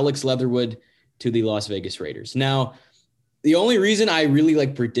was Alex Leatherwood to the Las Vegas Raiders. Now, the only reason I really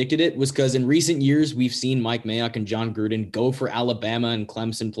predicted it was because in recent years, we've seen Mike Mayock and John Gruden go for Alabama and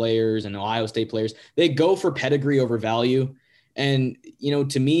Clemson players and Ohio State players. They go for pedigree over value. And,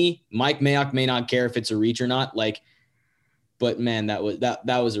 to me, Mike Mayock may not care if it's a reach or not. But man, that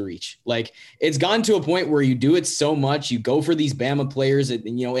was a reach. It's gotten to a point where you do it so much. You go for these Bama players. It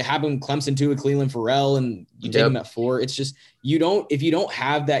happened with Clemson too with Cleveland Farrell, and you take them at 4. It's just, if you don't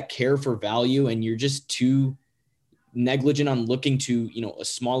have that care for value and you're just too negligent on looking to, a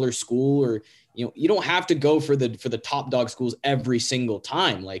smaller school, or, you don't have to go for the top dog schools every single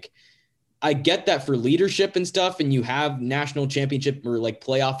time. I get that for leadership and stuff, and you have national championship or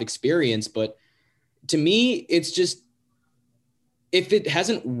playoff experience. But to me, it's just, if it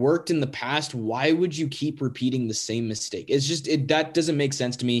hasn't worked in the past, why would you keep repeating the same mistake? It's just, that doesn't make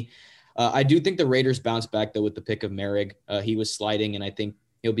sense to me. I do think the Raiders bounced back though with the pick of Merrick. He was sliding, and I think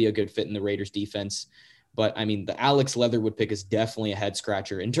he'll be a good fit in the Raiders defense. But I mean, the Alex Leatherwood pick is definitely a head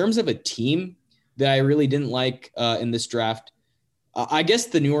scratcher. In terms of a team that I really didn't like in this draft, I guess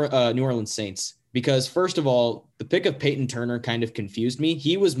the New Orleans Saints, because first of all, the pick of Peyton Turner kind of confused me.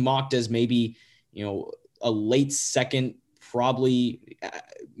 He was mocked as maybe, a late second, probably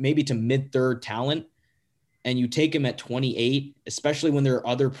maybe to mid-third talent, and you take him at 28, especially when there are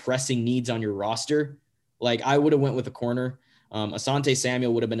other pressing needs on your roster. Like I would have went with a corner. Asante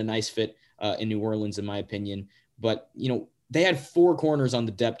Samuel would have been a nice fit in New Orleans, in my opinion. But, they had 4 corners on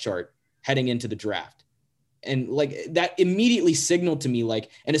the depth chart heading into the draft. And like that immediately signaled to me, like,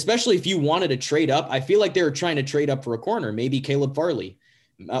 and especially if you wanted to trade up, I feel like they were trying to trade up for a corner, maybe Caleb Farley,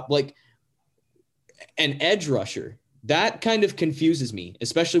 like an edge rusher. That kind of confuses me,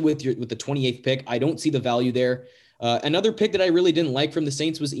 especially with the 28th pick. I don't see the value there. Another pick that I really didn't like from the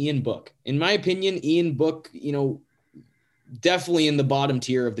Saints was Ian Book. In my opinion, Ian Book, definitely in the bottom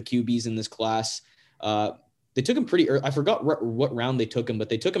tier of the QBs in this class. They took him pretty early. I forgot what round they took him, but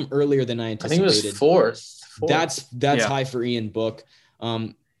they took him earlier than I anticipated. I think it was fourth. That's high for Ian Book.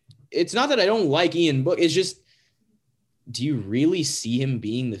 It's not that I don't like Ian Book. It's just, do you really see him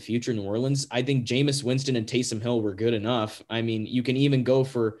being the future New Orleans? I think Jameis Winston and Taysom Hill were good enough. I mean, you can even go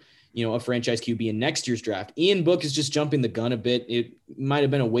for, a franchise QB in next year's draft. Ian Book is just jumping the gun a bit. It might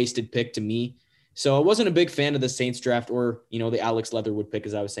have been a wasted pick to me. So I wasn't a big fan of the Saints draft or, the Alex Leatherwood pick,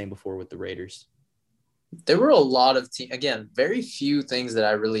 as I was saying before with the Raiders. There were a lot of again, very few things that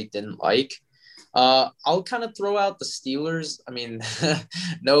I really didn't like. I'll kind of throw out the Steelers. I mean,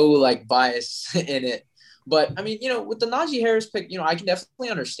 no like bias in it, but I mean, with the Najee Harris pick, I can definitely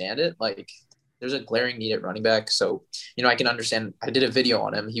understand it. Like there's a glaring need at running back. So, I can understand. I did a video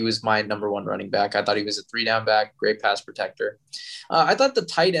on him. He was my number 1 running back. I thought he was a 3-down back, great pass protector. I thought the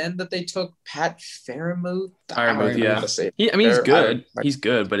tight end that they took, Pat Freiermuth. Yeah. He's good. He's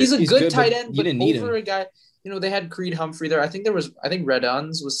good, but he's a good tight end. But over a guy, they had Creed Humphrey there. I think Red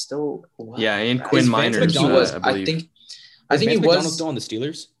Uns was still. Wow. Yeah, and Quinn Miners. I think he was still on the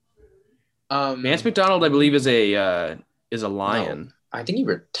Steelers. Vance McDonald, I believe, is a Lion. No, I think he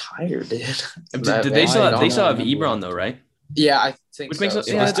retired, dude. Did they still have Ebron though, right? Yeah, I think. Which makes sense.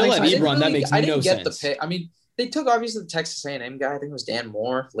 They still have Ebron. That makes no sense. I didn't get the pick. I mean, they took obviously the Texas A&M guy. I think it was Dan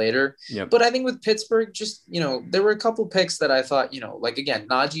Moore later. Yep. But I think with Pittsburgh, just there were a couple picks that I thought, like again,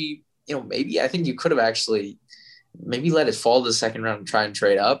 Najee. Maybe I think you could have actually maybe let it fall to the second round and try and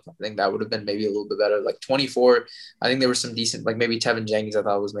trade up. I think that would have been maybe a little bit better. Like 24, I think there were some decent, like maybe Tevin Jenkins, I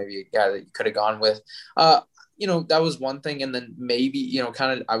thought was maybe a guy that you could have gone with. That was one thing. And then maybe,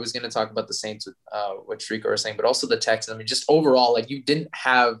 I was going to talk about the Saints with what Shrika was saying, but also the Texans. I mean, just overall, like you didn't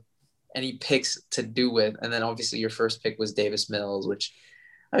have any picks to do with. And then obviously your first pick was Davis Mills, which,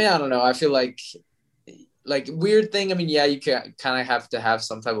 I mean, I don't know. I feel like weird thing. I mean, yeah, you kind of have to have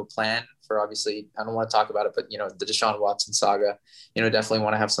some type of plan for, obviously, I don't want to talk about it, but the Deshaun Watson saga, definitely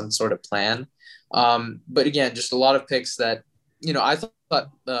want to have some sort of plan. But again, just a lot of picks that, I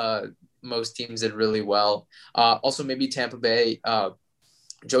thought most teams did really well. Also maybe Tampa Bay,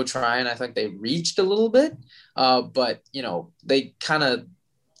 Joe Tryon, I think they reached a little bit, but they kind of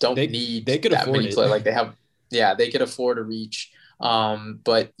don't need they could that afford many it. play. Like they could afford a reach.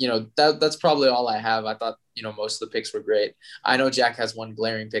 But that's probably all I have. I thought, most of the picks were great. I know Jack has one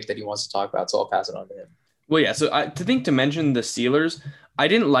glaring pick that he wants to talk about, so I'll pass it on to him. Well, yeah. So to mention the Steelers, I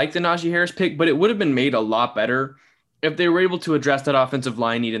didn't like the Najee Harris pick, but it would have been made a lot better if they were able to address that offensive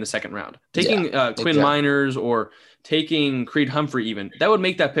line need in the second round. Taking Quinn Miners or taking Creed Humphrey, even that would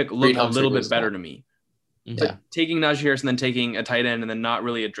make that pick look a little bit better to me. Yeah. But taking Najee Harris and then taking a tight end and then not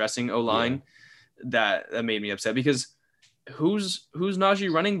really addressing O-line, that made me upset because who's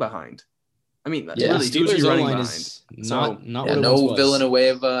Najee running behind? I mean, really, who's he running behind? No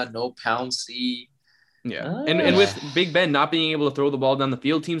Villanueva, no Pouncey. Yeah. And with Big Ben not being able to throw the ball down the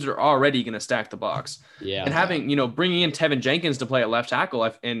field, teams are already going to stack the box. Yeah. And having, bringing in Tevin Jenkins to play at left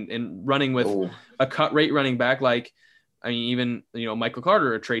tackle and running with a cut rate running back even Michael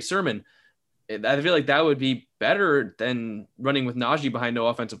Carter or Trey Sermon, I feel like that would be better than running with Najee behind no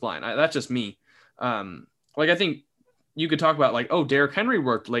offensive line. That's just me. I think you could talk about Derrick Henry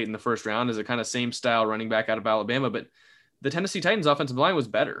worked late in the first round as a kind of same style running back out of Alabama, but the Tennessee Titans offensive line was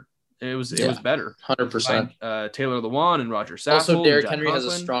better. It was better. 100%. Taylor Lewan and Roger Saffold. Also, Derrick Henry has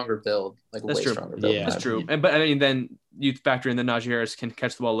a stronger build, stronger build. Yeah, that's true. But I mean, then you factor in that Najee Harris can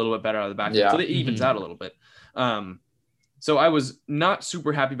catch the ball a little bit better out of the backfield, so it evens out a little bit. So I was not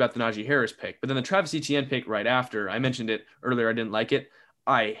super happy about the Najee Harris pick, but then the Travis Etienne pick right after, I mentioned it earlier, I didn't like it.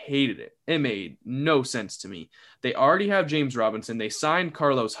 I hated it. It made no sense to me. They already have James Robinson. They signed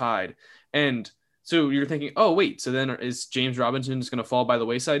Carlos Hyde. And so you're thinking, oh, wait, so then is James Robinson just going to fall by the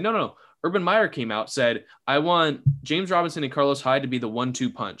wayside? No. Urban Meyer came out, said, I want James Robinson and Carlos Hyde to be the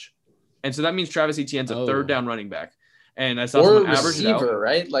 1-2 punch. And so that means Travis Etienne's a third down running back. And I saw some average receiver,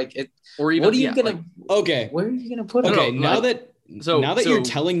 right? Or even, what are you going to, okay. Where are you going to put him? Okay, now that you're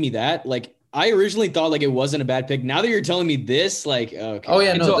telling me that, I originally thought it wasn't a bad pick. Now that you're telling me this, okay. Oh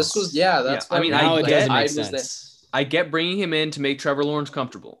yeah, no, this was that's. I mean, now it doesn't make sense. I get bringing him in to make Trevor Lawrence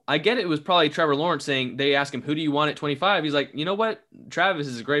comfortable. I get it was probably Trevor Lawrence saying, they asked him, who do you want at 25? He's like, you know what? Travis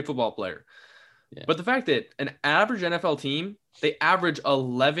is a great football player. Yeah. But the fact that an average NFL team, they average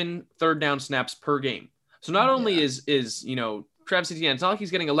 11 third down snaps per game. So not only is Travis Etienne, it's not like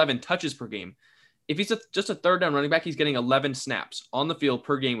he's getting 11 touches per game. If he's just a third down running back, he's getting 11 snaps on the field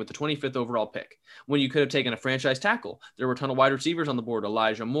per game with the 25th overall pick. When you could have taken a franchise tackle, there were a ton of wide receivers on the board.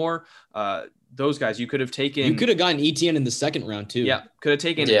 Elijah Moore, those guys. You could have taken. You could have gotten Etienne in the second round too. Yeah, could have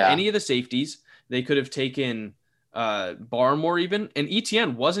taken any of the safeties. They could have taken Barmore even, and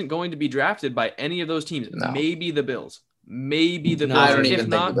Etienne wasn't going to be drafted by any of those teams. No. Maybe the Bills. Maybe the Bills. I don't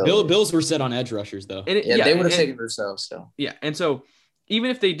even think the Bills were set on edge rushers though. And they would have taken themselves still. Yeah, and so. Even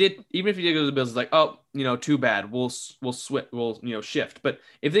if he did go to the Bills, it's like, oh, too bad. We'll shift. But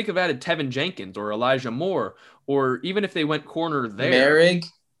if they could have added Tevin Jenkins or Elijah Moore, or even if they went corner there,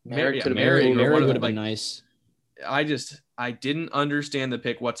 Merrick would have been nice. I didn't understand the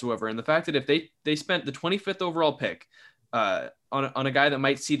pick whatsoever, and the fact that if they spent the 25th overall pick on a guy that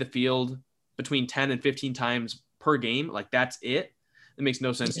might see the field between 10 and 15 times per game, like that's it. It makes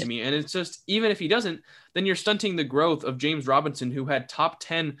no sense to me. And it's just, even if he doesn't, then you're stunting the growth of James Robinson, who had top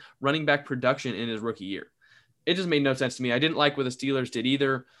 10 running back production in his rookie year. It just made no sense to me. I didn't like what the Steelers did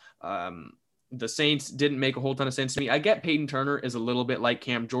either. The Saints didn't make a whole ton of sense to me. I get Peyton Turner is a little bit like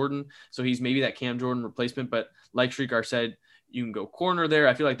Cam Jordan, so he's maybe that Cam Jordan replacement. But like Shrikar said, you can go corner there.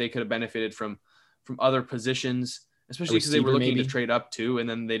 I feel like they could have benefited from other positions, especially because they were looking to trade up too, and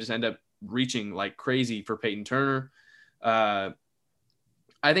then they just end up reaching like crazy for Peyton Turner.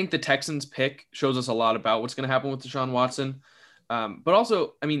 I think the Texans pick shows us a lot about what's going to happen with Deshaun Watson. But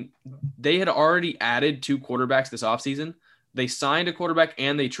also, I mean, they had already added 2 quarterbacks this offseason. They signed a quarterback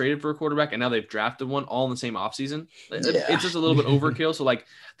and they traded for a quarterback, and now they've drafted one all in the same offseason. It's just a little bit overkill. So, like,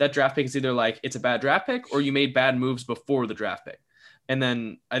 that draft pick is either like it's a bad draft pick or you made bad moves before the draft pick. And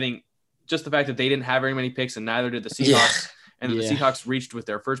then I think just the fact that they didn't have very many picks and neither did the Seahawks, and the Seahawks reached with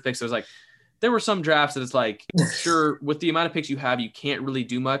their first pick. So it was like, there were some drafts that it's like, sure, with the amount of picks you have, you can't really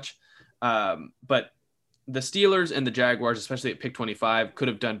do much. But the Steelers and the Jaguars, especially at pick 25, could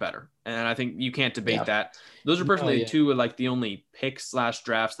have done better. And I think you can't debate that. Those are personally two of like the only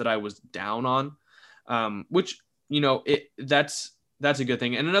pick/drafts that I was down on, which, that's a good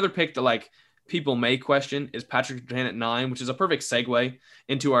thing. And another pick that like people may question is Patrick Surtain at 9, which is a perfect segue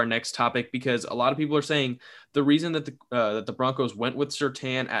into our next topic, because a lot of people are saying the reason that the Broncos went with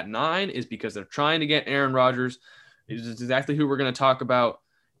Surtain at 9 is because they're trying to get Aaron Rodgers. It's exactly who we're going to talk about.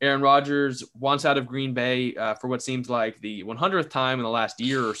 Aaron Rodgers wants out of Green Bay for what seems like the 100th time in the last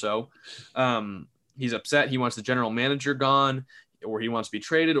year or so. He's upset. He wants the general manager gone, or he wants to be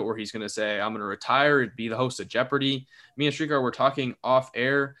traded, or he's going to say, I'm going to retire and be the host of Jeopardy. Me and Shrikar were talking off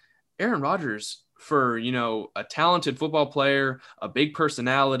air. Aaron Rodgers, for, a talented football player, a big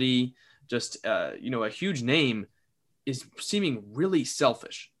personality, just, a huge name, is seeming really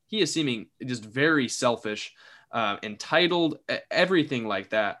selfish. He is seeming just very selfish, entitled, everything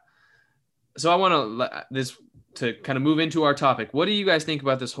like that. So I want to kind of move into our topic. What do you guys think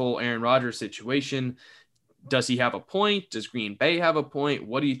about this whole Aaron Rodgers situation? Does he have a point? Does Green Bay have a point?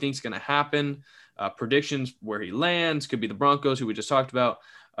 What do you think is going to happen? Predictions where he lands could be the Broncos, who we just talked about.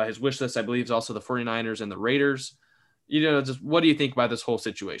 His wish list, I believe, is also the 49ers and the Raiders. Just what do you think about this whole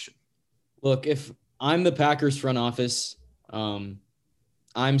situation? Look, if I'm the Packers front office,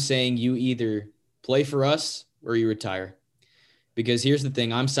 I'm saying you either play for us or you retire. Because here's the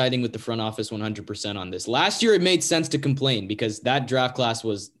thing, I'm siding with the front office 100% on this. Last year, it made sense to complain because that draft class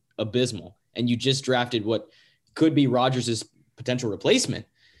was abysmal, and you just drafted what could be Rodgers' potential replacement.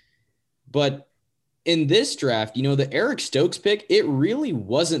 But in this draft, the Eric Stokes pick, it really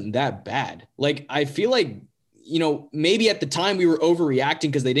wasn't that bad. Like, I feel like, maybe at the time we were overreacting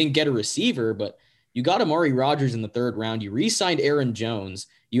because they didn't get a receiver, but you got Amari Rodgers in the 3rd round. You re-signed Aaron Jones.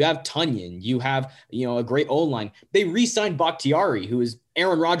 You have Tunyon. You have, a great O-line. They re-signed Bakhtiari, who is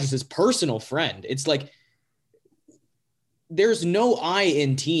Aaron Rodgers' personal friend. It's like, there's no I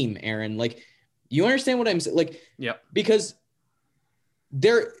in team, Aaron. Like, you understand what I'm saying? Like, yeah, because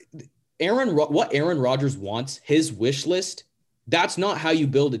what Aaron Rodgers wants, his wish list, that's not how you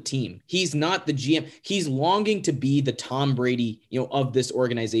build a team. He's not the GM. He's longing to be the Tom Brady, of this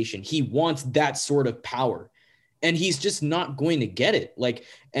organization. He wants that sort of power, and he's just not going to get it. Like,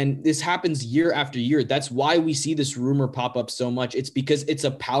 and this happens year after year. That's why we see this rumor pop up so much. It's because it's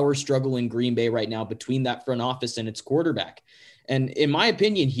a power struggle in Green Bay right now between that front office and its quarterback. And in my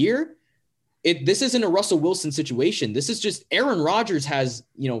opinion here, this isn't a Russell Wilson situation. This is just Aaron Rodgers has,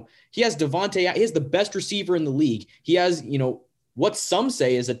 he has Devontae. He has the best receiver in the league. He has, what some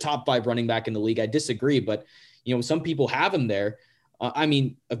say is a top 5 running back in the league. I disagree, but some people have him there. I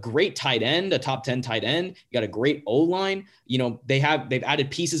mean, a great tight end, a top 10 tight end. You got a great O-line. They've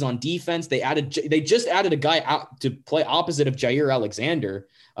added pieces on defense. They just added a guy out to play opposite of Jair Alexander.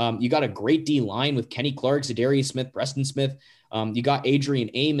 You got a great D line with Kenny Clark, Zadarius Smith, Preston Smith. You got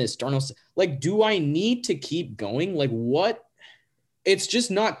Adrian Amos, Darnell. Like, do I need to keep going? Like, what? It's just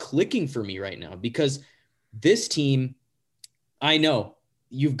not clicking for me right now, because this team, I know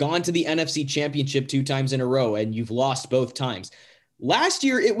you've gone to the NFC Championship 2 times in a row and you've lost both times. Last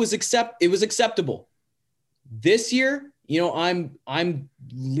year, it was acceptable. This year, I'm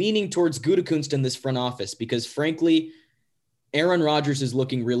leaning towards Gutekunst in this front office, because frankly, Aaron Rodgers is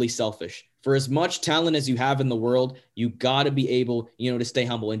looking really selfish. For as much talent as you have in the world, you got to be able, to stay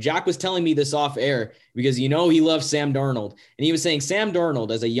humble. And Jack was telling me this off air, because, he loves Sam Darnold. And he was saying Sam Darnold,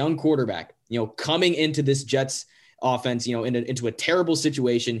 as a young quarterback, coming into this Jets offense, into a terrible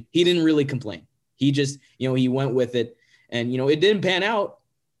situation, he didn't really complain. He just, he went with it. And, it didn't pan out,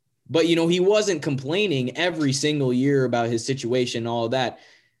 but, he wasn't complaining every single year about his situation and all of that.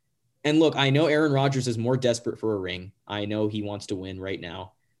 And look, I know Aaron Rodgers is more desperate for a ring. I know he wants to win right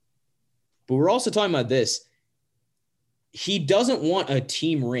now. But we're also talking about this. He doesn't want a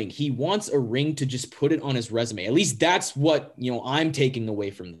team ring. He wants a ring to just put it on his resume. At least that's what, I'm taking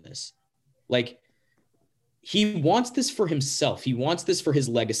away from this. Like, he wants this for himself. He wants this for his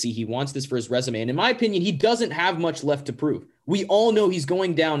legacy. He wants this for his resume. And in my opinion, he doesn't have much left to prove. We all know he's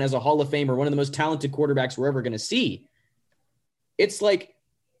going down as a Hall of Famer, one of the most talented quarterbacks we're ever going to see. It's like,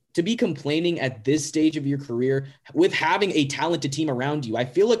 to be complaining at this stage of your career with having a talented team around you, I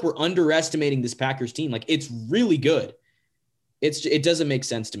feel like we're underestimating this Packers team. Like, it's really good. It doesn't make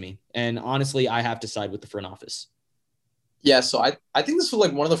sense to me. And honestly, I have to side with the front office. Yeah, so I think this was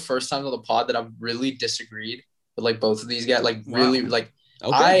like one of the first times on the pod that I've really disagreed with like both of these guys. Like, really, like,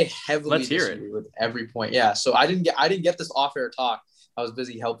 okay. I heavily disagree with every point. Yeah, so I didn't get this off-air talk. I was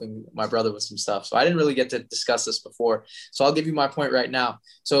busy helping my brother with some stuff, so I didn't really get to discuss this before. So I'll give you my point right now.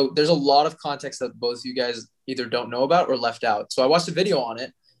 So there's a lot of context that both of you guys either don't know about or left out. So I watched a video on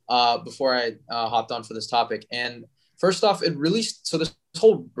it before I hopped on for this topic. And first off, this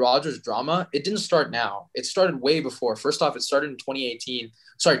whole Rodgers drama, it didn't start now. It started way before. First off, it started in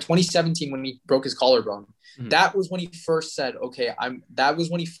 2017 when he broke his collarbone. Mm-hmm. That was when he first said, okay, that was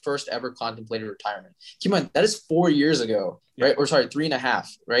when he first ever contemplated retirement. Keep in mind, that is 4 years ago, right? Or sorry, 3.5,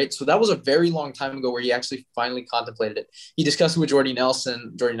 right? So that was a very long time ago where he actually finally contemplated it. He discussed it with Jordy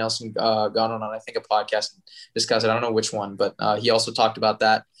Nelson. Jordy Nelson gone on, I think, a podcast and discussed it. I don't know which one, but he also talked about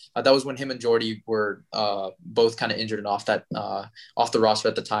that. That was when him and Jordy were both kind of injured and off the roster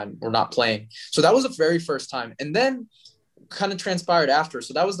at the time, or not playing. So that was the very first time. And then kind of transpired after.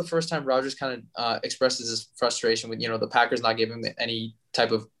 So that was the first time Rodgers kind of expresses his frustration with, the Packers not giving him any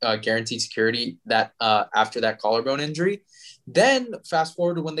type of guaranteed security that after that collarbone injury. Then fast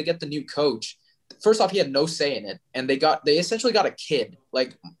forward to when they get the new coach. First off, he had no say in it. And they essentially got a kid.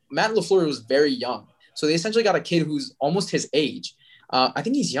 Like, Matt LaFleur was very young. So they essentially got a kid who's almost his age. I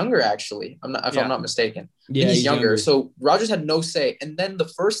think he's younger, actually. I'm not mistaken. Yeah, he's younger. So Rodgers had no say. And then the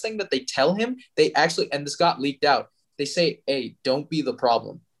first thing that they tell him, and this got leaked out, they say, hey, don't be the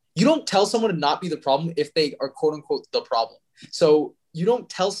problem. You don't tell someone to not be the problem if they are, quote unquote, the problem. So you don't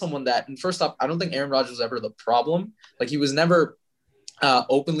tell someone that. And first off, I don't think Aaron Rodgers was ever the problem. Like, he was never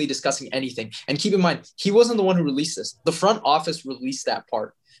openly discussing anything. And keep in mind, he wasn't the one who released this. The front office released that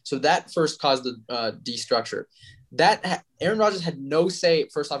part. So that first caused the destructure. That Aaron Rodgers had no say,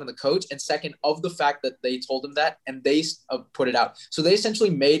 first off, in the coach, and second, of the fact that they told him that and they put it out. So they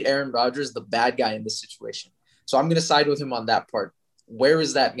essentially made Aaron Rodgers the bad guy in this situation. So I'm going to side with him on that part. Where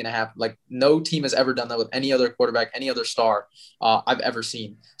is that going to happen? Like, no team has ever done that with any other quarterback, any other star I've ever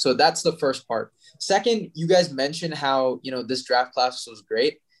seen. So that's the first part. Second, you guys mentioned how, this draft class was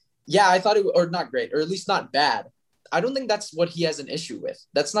great. Yeah, I thought or not great, or at least not bad. I don't think that's what he has an issue with.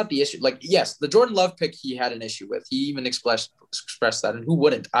 That's not the issue. Like, yes, the Jordan Love pick he had an issue with. He even expressed that, and who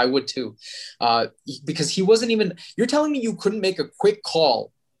wouldn't? I would too. Because he wasn't even – you're telling me you couldn't make a quick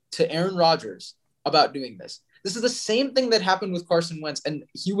call to Aaron Rodgers about doing this. This is the same thing that happened with Carson Wentz, and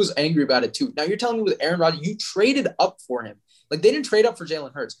he was angry about it too. Now you're telling me with Aaron Rodgers, you traded up for him. Like, they didn't trade up for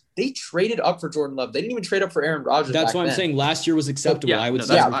Jalen Hurts. They traded up for Jordan Love. They didn't even trade up for Aaron Rodgers. That's what I'm saying. Last year was acceptable. I would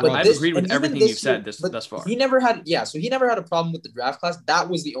say. I've agreed with everything you've said thus far. He never had a problem with the draft class. That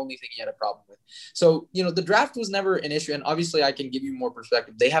was the only thing he had a problem with. So, the draft was never an issue. And obviously I can give you more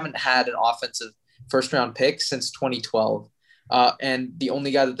perspective. They haven't had an offensive first round pick since 2012. And the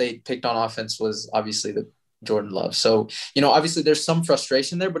only guy that they picked on offense was obviously the Jordan Love. So, obviously there's some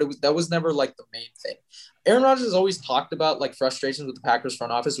frustration there, but that was never like the main thing. Aaron Rodgers has always talked about like frustrations with the Packers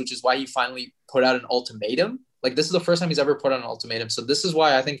front office, which is why he finally put out an ultimatum. Like this is the first time he's ever put out an ultimatum. So this is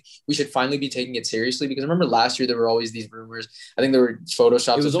why I think we should finally be taking it seriously, because remember last year there were always these rumors. I think there were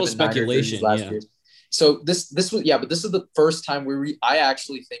photoshops. It was all speculation last year. So this was but this is the first time where I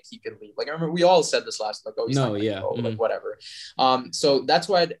actually think he could leave. Like I remember we all said this last, like, oh, he's not gonna go, like whatever. So that's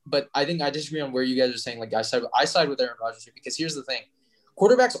why. But I think I disagree on where you guys are saying. Like I side with Aaron Rodgers here, because here's the thing: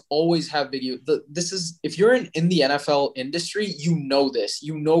 quarterbacks always have big egos. This is, if you're in the NFL industry, you know this.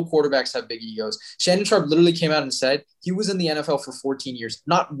 You know quarterbacks have big egos. Shannon Sharpe literally came out and said he was in the NFL for 14 years.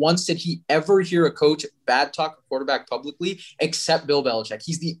 Not once did he ever hear a coach bad talk a quarterback publicly, except Bill Belichick.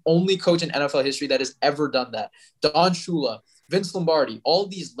 He's the only coach in NFL history that has ever done that. Don Shula, Vince Lombardi, all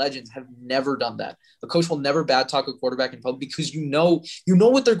these legends have never done that. The coach will never bad talk a quarterback in public, because you know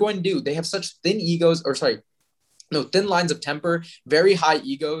what they're going to do. They have such thin lines of temper, very high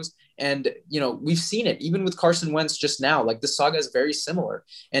egos. And, we've seen it even with Carson Wentz just now. Like, the saga is very similar.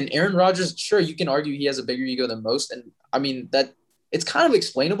 And Aaron Rodgers, sure, you can argue he has a bigger ego than most. And I mean, that it's kind of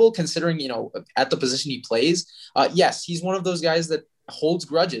explainable considering, at the position he plays. Yes, he's one of those guys that holds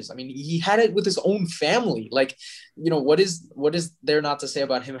grudges. I mean, he had it with his own family. Like, what is there not to say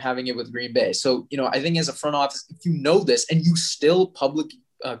about him having it with Green Bay? So, I think as a front office, if you know this and you still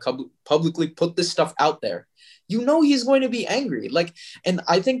publicly put this stuff out there, he's going to be angry. Like, and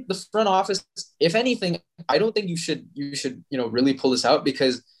I think the front office, if anything, I don't think you should, really pull this out,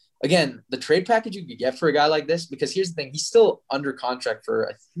 because again, the trade package you could get for a guy like this, because here's the thing, he's still under contract for,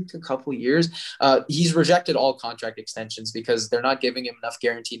 I think, a couple of years. He's rejected all contract extensions because they're not giving him enough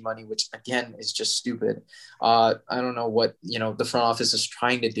guaranteed money, which again is just stupid. I don't know what, the front office is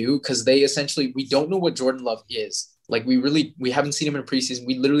trying to do, because we don't know what Jordan Love is. Like, we haven't seen him in preseason.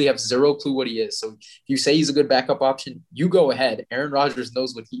 We literally have zero clue what he is. So if you say he's a good backup option, you go ahead. Aaron Rodgers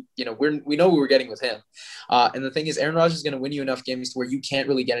knows what we know what we're getting with him. And the thing is, Aaron Rodgers is going to win you enough games to where you can't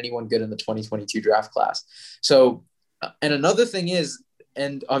really get anyone good in the 2022 draft class. So, and another thing is,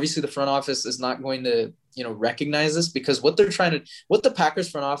 and obviously the front office is not going to, recognize this, because what the Packers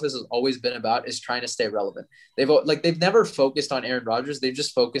front office has always been about is trying to stay relevant. They've never focused on Aaron Rodgers. They've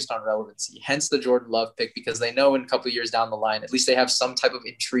just focused on relevancy, hence the Jordan Love pick, because they know in a couple of years down the line, at least they have some type of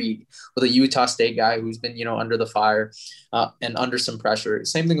intrigue with a Utah State guy who's been, under the fire and under some pressure.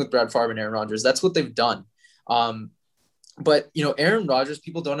 Same thing with Brett Favre and Aaron Rodgers. That's what they've done. But, Aaron Rodgers,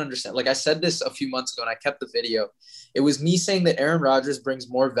 people don't understand. Like I said this a few months ago, and I kept the video. It was me saying that Aaron Rodgers brings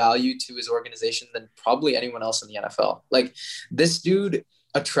more value to his organization than probably anyone else in the NFL. Like, this dude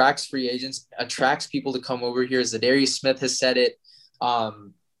attracts free agents, attracts people to come over here. Zadarius Smith has said it.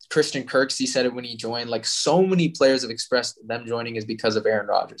 Christian Kirksey said it when he joined. Like, so many players have expressed them joining is because of Aaron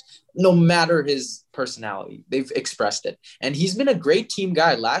Rodgers. No matter his personality, they've expressed it. And he's been a great team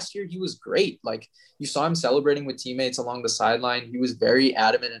guy. Last year, he was great. Like, you saw him celebrating with teammates along the sideline. He was very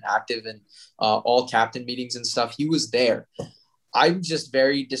adamant and active in all captain meetings and stuff. He was there. I'm just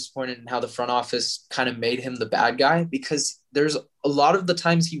very disappointed in how the front office kind of made him the bad guy, because there's a lot of the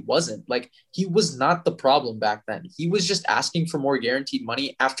times he wasn't. Like, he was not the problem back then. He was just asking for more guaranteed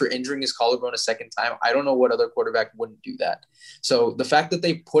money after injuring his collarbone a second time. I don't know what other quarterback wouldn't do that. So the fact that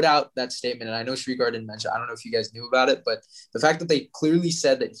they put out that statement, and I know Shrikar didn't mention, I don't know if you guys knew about it, but the fact that they clearly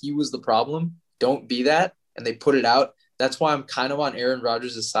said that he was the problem, don't be that, and they put it out, that's why I'm kind of on Aaron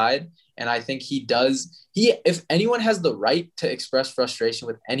Rodgers' side. And I think if anyone has the right to express frustration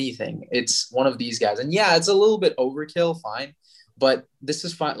with anything, it's one of these guys. And yeah, it's a little bit overkill, fine, but this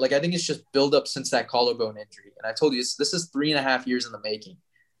is fine. Like, I think it's just build up since that collarbone injury. And I told you, this is 3.5 years in the making.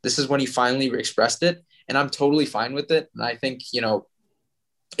 This is when he finally expressed it, and I'm totally fine with it. And I think,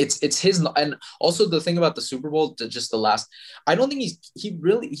 it's his. And also the thing about the Super Bowl, just the last, I don't think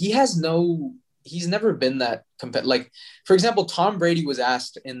he's never been that competitive. Like, for example, Tom Brady was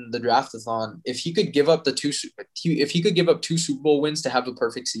asked in the draftathon if he could give up two Super Bowl wins to have a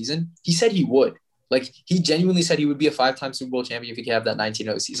perfect season. He said he would. Like, he genuinely said he would be a 5-time Super Bowl champion if he could have that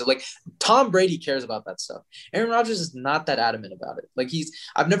 19-0 season. Like, Tom Brady cares about that stuff. Aaron Rodgers is not that adamant about it. Like,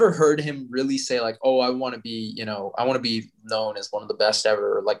 I've never heard him really say, like, oh, I want to be known as one of the best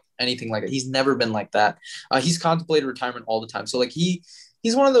ever, or like anything like that. He's never been like that. He's contemplated retirement all the time. So, like,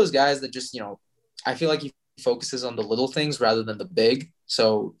 he's one of those guys that just, I feel like he focuses on the little things rather than the big.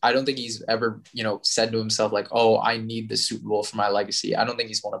 So I don't think he's ever, said to himself like, oh, I need this Super Bowl for my legacy. I don't think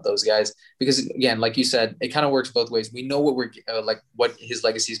he's one of those guys, because again, like you said, it kind of works both ways. We know what his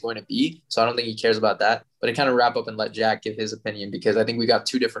legacy is going to be. So I don't think he cares about that, but I kind of wrap up and let Jack give his opinion, because I think we got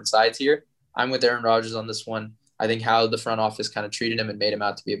two different sides here. I'm with Aaron Rodgers on this one. I think how the front office kind of treated him and made him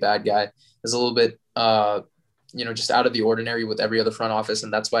out to be a bad guy is a little bit, just out of the ordinary with every other front office.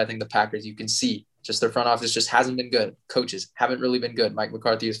 And that's why I think the Packers, you can see Just their front office just hasn't been good. Coaches haven't really been good. Mike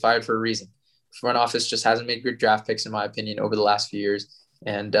McCarthy was fired for a reason. Front office just hasn't made good draft picks, in my opinion, over the last few years.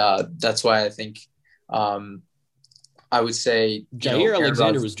 And that's why I think I would say Jair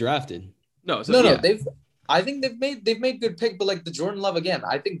Alexander was drafted. No. I think they've made good pick, but like the Jordan Love again,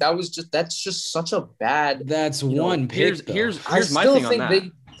 I think that's just such a bad. That's one pick. Here's my thing on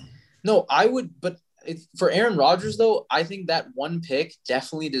that. I would, but for Aaron Rodgers though, I think that one pick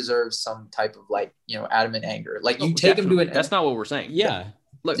definitely deserves some type of adamant anger. Like you take him to an. That's not what we're saying. Yeah.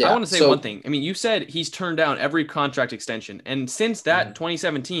 Look, I want to say one thing. I mean, you said he's turned down every contract extension, and since that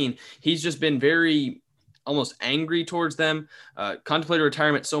 2017, he's just been very almost angry towards them. Contemplated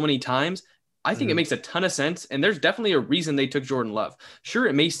retirement so many times. I think it makes a ton of sense, and there's definitely a reason they took Jordan Love. Sure,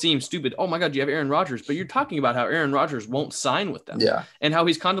 it may seem stupid. Oh my God, you have Aaron Rodgers, but you're talking about how Aaron Rodgers won't sign with them, and how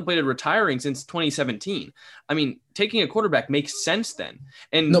he's contemplated retiring since 2017. I mean, taking a quarterback makes sense then.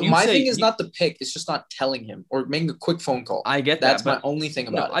 And no, my thing is not the pick; it's just not telling him or making a quick phone call. I get that. That's my only thing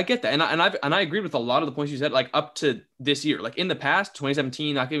about it. I get that, and I agree with a lot of the points you said. Like up to this year, like in the past,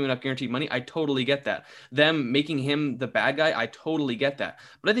 2017, not giving enough guaranteed money. I totally get that. Them making him the bad guy, I totally get that.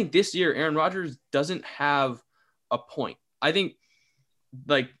 But I think this year, Aaron Rodgers doesn't have a point. I think,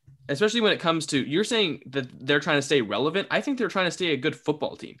 like, especially when it comes to, you're saying that they're trying to stay relevant. I think they're trying to stay a good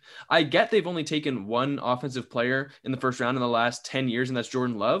football team. I get they've only taken one offensive player in the first round in the last 10 years, and that's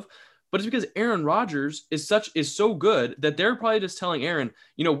Jordan Love. But it's because Aaron Rodgers is so good that they're probably just telling Aaron,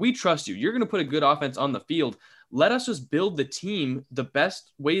 we trust you. You're going to put a good offense on the field. Let us just build the team the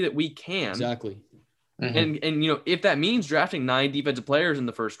best way that we can. Exactly. Mm-hmm. And if that means drafting 9 defensive players in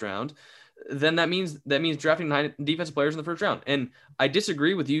the first round, then that means drafting 9 defensive players in the first round. And I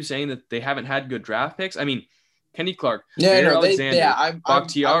disagree with you saying that they haven't had good draft picks. I mean, Kenny Clark, Alexander,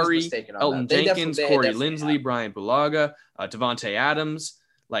 Bakhtiari, Elton Jenkins, Corey Linsley, Brian Bulaga, Devontae Adams.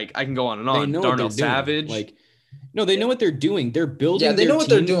 Like, I can go on and on. Darnell Savage. Like, no, they know what they're doing. They're building. Yeah, they know what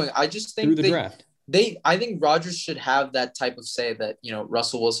they're doing. I just think through the draft. I think Rodgers should have that type of say that,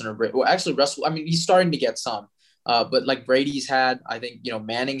 Russell Wilson or Brady. Well, actually, Russell. I mean, he's starting to get some, but like Brady's had. I think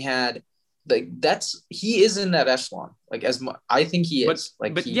Manning had. Like he is in that echelon. Like I think he is.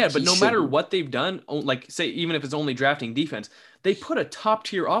 But no matter what they've done, like say even if it's only drafting defense, they put a top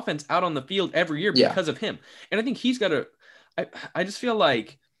tier offense out on the field every year because of him. And I think he's got to. I just feel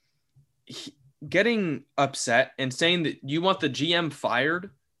like getting upset and saying that you want the GM fired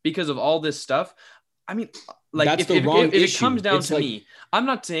because of all this stuff. I mean, like if it comes down to me, I'm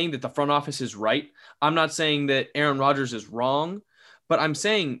not saying that the front office is right. I'm not saying that Aaron Rodgers is wrong, but I'm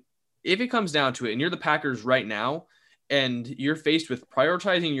saying if it comes down to it and you're the Packers right now and you're faced with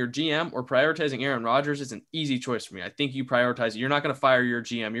prioritizing your GM or prioritizing Aaron Rodgers, it's an easy choice for me. I think you prioritize it. You're not going to fire your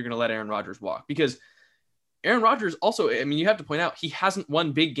GM. You're going to let Aaron Rodgers walk because Aaron Rodgers also, I mean, you have to point out he hasn't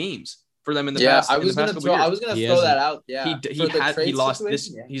won big games for them in the past. I was going to throw that out. Yeah.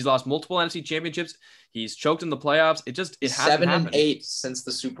 He's lost multiple NFC championships. He's choked in the playoffs. It hasn't 7-8 since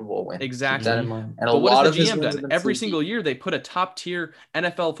the Super Bowl win. Exactly. And but what has the GM done? Every single year they put a top tier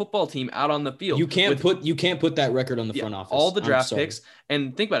NFL football team out on the field. You can't put that record on the front office. All the draft picks.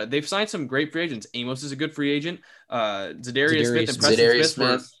 And think about it. They've signed some great free agents. Amos is a good free agent. Zadarius Smith and Preston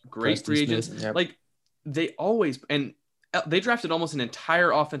Smith were great free agents. Yep. Like they always, and they drafted almost an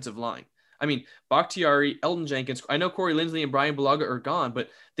entire offensive line. I mean, Bakhtiari, Elton Jenkins. I know Corey Linsley and Brian Bulaga are gone,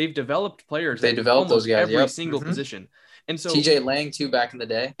 but they've developed players. They developed those guys every single position. And so TJ Lang too back in the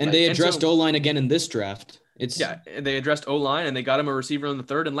day. And they addressed O-line again in this draft. They addressed O-line and they got him a receiver in the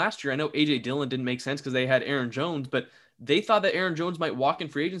third. And last year, I know AJ Dillon didn't make sense because they had Aaron Jones, but they thought that Aaron Jones might walk in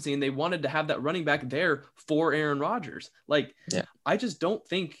free agency and they wanted to have that running back there for Aaron Rodgers. I just don't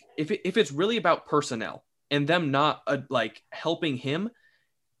think if it's really about personnel and them not helping him.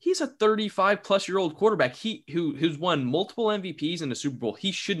 He's a 35-plus-year-old quarterback. Who's won multiple MVPs in the Super Bowl.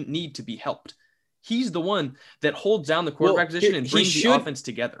 He shouldn't need to be helped. He's the one that holds down the quarterback position and brings the offense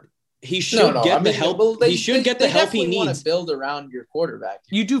together. He should get the help. He should get the help he needs. Want to build around your quarterback.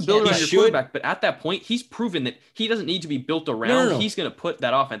 You do build around your quarterback, but at that point, he's proven that he doesn't need to be built around. No. He's going to put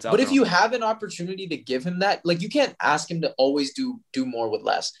that offense out. But if you have an opportunity to give him that, you can't ask him to always do more with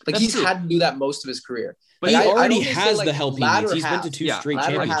less. He's had to do that most of his career. But he already has the help he needs. He's been to 2 straight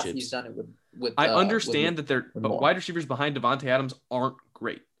championships. He's done it with I understand that wide receivers behind Devontae Adams aren't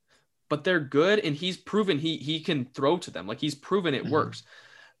great, but they're good, and he's proven he can throw to them. He's proven it works.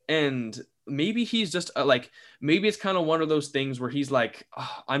 And maybe he's just maybe it's kind of one of those things where he's like,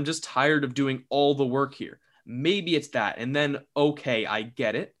 I'm just tired of doing all the work here. Maybe it's that. And then, okay, I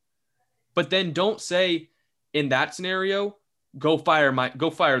get it. But then don't say in that scenario, go fire the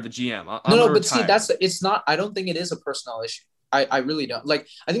GM. But see, it's not, I don't think it is a personnel issue. I really don't.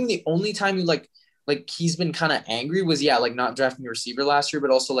 I think the only time you like he's been kind of angry was like not drafting a receiver last year, but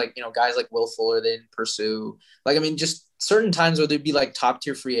also like, guys like Will Fuller they didn't pursue. Like, I mean, just certain times where they'd be like top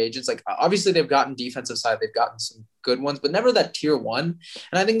tier free agents. Like obviously they've gotten defensive side, they've gotten some good ones, but never that tier one.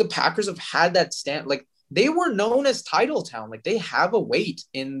 And I think the Packers have had that stand. Like they were known as title town. Like they have a weight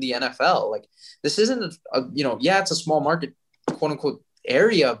in the NFL. Like this isn't it's a small market, quote unquote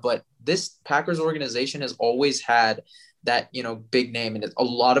area, but this Packers organization has always had that, big name. And a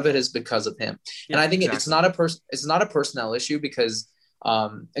lot of it is because of him. Yeah, and I think it's not a personnel issue because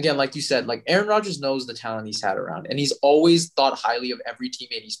again, like you said, like Aaron Rodgers knows the talent he's had around and he's always thought highly of every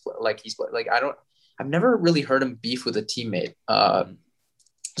teammate he's played. Like I've never really heard him beef with a teammate.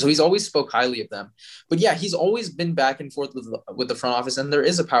 So he's always spoke highly of them, but yeah, he's always been back and forth with the front office, and there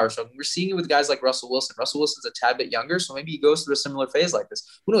is a power struggle. We're seeing it with guys like Russell Wilson. Russell Wilson's a tad bit younger, so maybe he goes through a similar phase like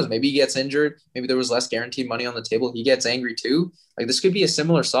this. Who knows? Maybe he gets injured. Maybe there was less guaranteed money on the table. He gets angry too. Like this could be a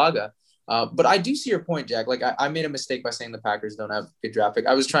similar saga. But I do see your point, Jack. Like I made a mistake by saying the Packers don't have a good draft pick.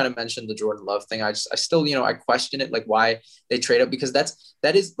 I was trying to mention the Jordan Love thing. I still, I question it, like why they trade up, because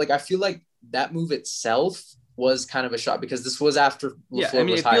that is like, I feel like that move itself was kind of a shot because this was after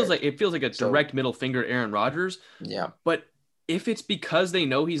LaFleur was hired. It feels like a direct middle finger to Aaron Rodgers. Yeah. But if it's because they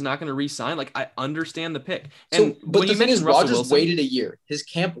know he's not going to re-sign, like I understand the pick. And but the thing is, Rodgers waited a year. His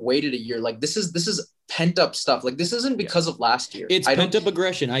camp waited a year. Like this is pent up stuff. Like this isn't because of last year. It's pent up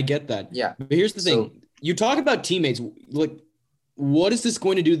aggression. I get that. Yeah. But here's the thing. You talk about teammates. Like, what is this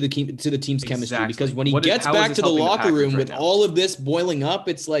going to do to the team's chemistry? Because when he gets back to the locker room with all of this boiling up,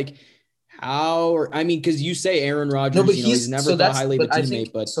 it's like, because you say Aaron Rodgers, he's never thought highly of a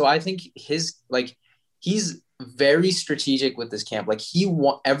teammate. I think he's very strategic with this camp. Like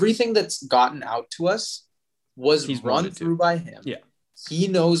everything that's gotten out to us was run through by him. Yeah. He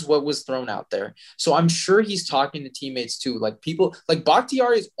knows what was thrown out there. So I'm sure he's talking to teammates too. Like people like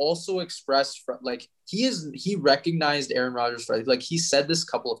Bakhtiari is also expressed like he recognized Aaron Rodgers. Right? Like he said this a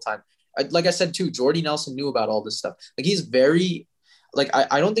couple of times. Like I said too, Jordy Nelson knew about all this stuff. Like he's very, like,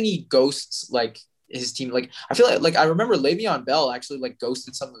 I don't think he ghosts like his team. Like I feel like I remember Le'Veon Bell actually like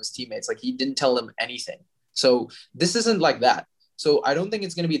ghosted some of his teammates. Like he didn't tell them anything. So this isn't like that. So I don't think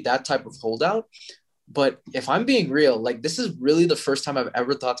it's going to be that type of holdout. But if I'm being real, like this is really the first time I've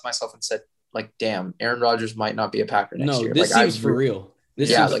ever thought to myself and said, like, damn, Aaron Rodgers might not be a Packer next year. This seems for real.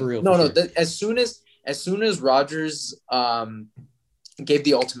 This seems for real. No. As soon as Rodgers gave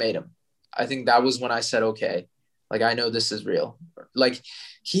the ultimatum, I think that was when I said, okay, like I know this is real. Like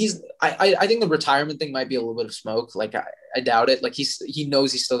I think the retirement thing might be a little bit of smoke. Like I doubt it. Like he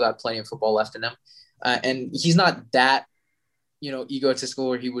knows he's still got plenty of football left in him, and he's not that egotistical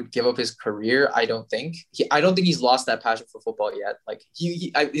where he would give up his career. I don't think he's lost that passion for football yet. Like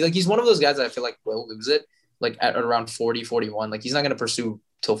he's one of those guys that I feel like will lose it like at around 40, 41. Like he's not going to pursue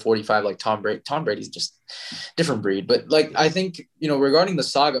till 45 like Tom Brady. Tom Brady's just different breed. But like I think, regarding the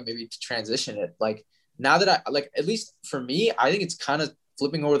saga, maybe to transition it, like now that I like, at least for me, I think it's kind of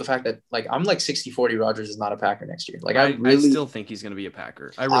flipping over the fact that like I'm like 60-40 Rodgers is not a Packer next year. Like I still think he's going to be a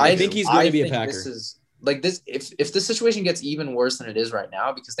Packer. I think he's going to be a Packer. This is like this, if this situation gets even worse than it is right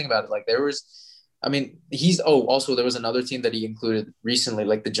now, because think about it, like there was another team that he included recently,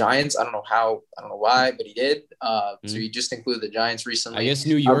 like the Giants. I don't know why, but he did. So he just included the Giants recently. I guess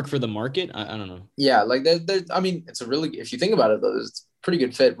New York for the market. I don't know. Yeah, like it's a really, if you think about it though, it's a pretty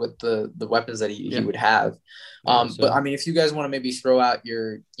good fit with the weapons that he would have. But I mean, if you guys want to maybe throw out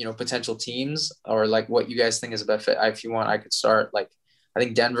your, potential teams or like what you guys think is a best fit, if you want, I could start. Like, I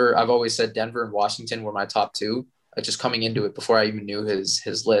think Denver, I've always said Denver and Washington were my top two, just coming into it before I even knew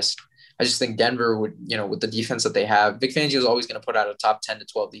his list. I just think Denver would, with the defense that they have, Vic Fangio is always going to put out a top 10 to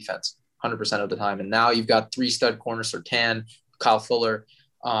 12 defense 100% of the time. And now you've got 3 stud corners, Surtain, Kyle Fuller,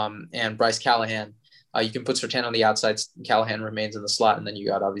 and Bryce Callahan. You can put Surtain on the outside. Callahan remains in the slot. And then you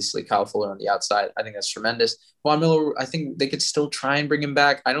got obviously Kyle Fuller on the outside. I think that's tremendous. Von Miller, I think they could still try and bring him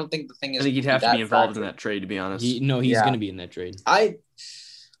back. I don't think the thing is, I think he'd have to be involved in that trade, to be honest. He's going to be in that trade. I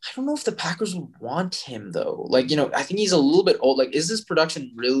don't know if the Packers would want him though. Like, I think he's a little bit old. Like, is this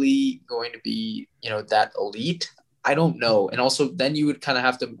production really going to be, that elite? I don't know. And also then you would kind of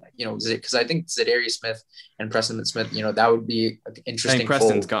have to, because I think Za'Darius Smith and Preston Smith, that would be interesting. I think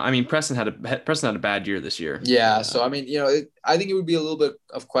Preston's gone. I mean, Preston had a bad year this year. Yeah. So, I mean, I think it would be a little bit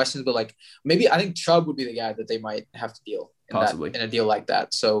of questions, but like maybe I think Chubb would be the guy that they might have to deal in a deal like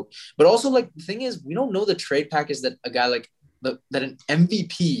that. So, but also like the thing is, we don't know the trade package that a guy like that an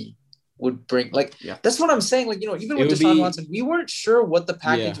MVP would bring. Like, that's what I'm saying. Like, even with Deshaun Watson, we weren't sure what the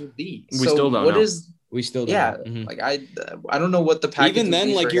package would be. We still don't know. We still don't know. Mm-hmm. Like I don't know what the package even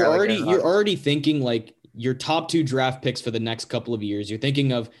then, would be like you're already thinking like your top 2 draft picks for the next couple of years. You're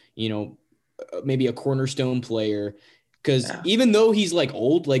thinking of, maybe a cornerstone player. Because even though he's like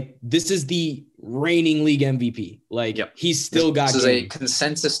old, like this is the reigning league MVP. Like he's still got. This is a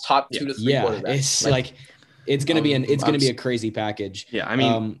consensus top 2 to 3 quarterback. It's like it's gonna be a crazy package. Yeah, I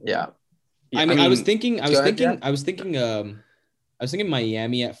mean, I was thinking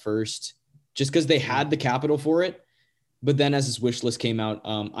Miami at first, just because they had the capital for it. But then as his wish list came out,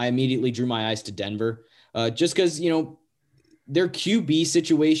 I immediately drew my eyes to Denver, just because their QB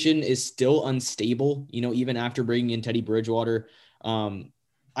situation is still unstable, even after bringing in Teddy Bridgewater.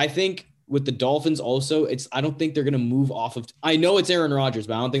 I think with the Dolphins also, I don't think they're going to move off of, I know it's Aaron Rodgers,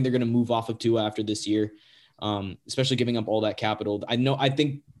 but I don't think they're going to move off of Tua after this year, especially giving up all that capital. I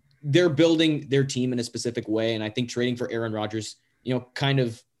think they're building their team in a specific way. And I think trading for Aaron Rodgers, kind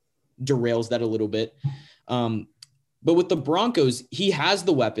of derails that a little bit. But with the Broncos, he has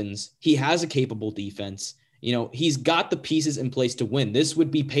the weapons. He has a capable defense. He's got the pieces in place to win. This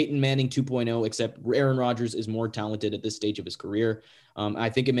would be Peyton Manning 2.0, except Aaron Rodgers is more talented at this stage of his career. I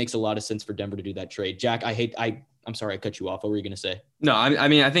think it makes a lot of sense for Denver to do that trade. Jack, I'm sorry I cut you off. What were you going to say? No, I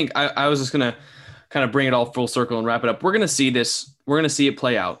mean, I think I was just going to kind of bring it all full circle and wrap it up. We're going to see this. We're going to see it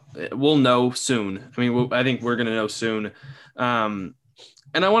play out. We'll know soon. I mean, I think we're going to know soon.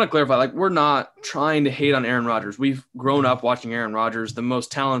 And I want to clarify, like, we're not trying to hate on Aaron Rodgers. We've grown up watching Aaron Rodgers, the most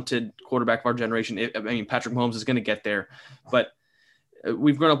talented quarterback of our generation. I mean, Patrick Mahomes is going to get there, but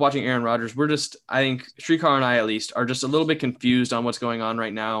we've grown up watching Aaron Rodgers. I think Shrikar and I, at least, are just a little bit confused on what's going on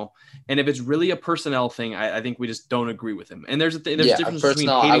right now. And if it's really a personnel thing, I think we just don't agree with him. And there's a difference between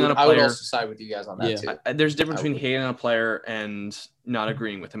hating on a player. I would also side with you guys on that too. There's a difference between hating on a player and not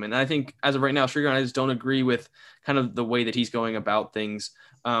agreeing with him. And I think as of right now, Shrikar and I just don't agree with kind of the way that he's going about things.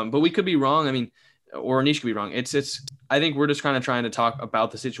 But we could be wrong. I mean, or Anish could be wrong. I think we're just kind of trying to talk about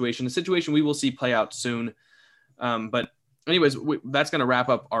the situation. The situation we will see play out soon. But anyways, that's going to wrap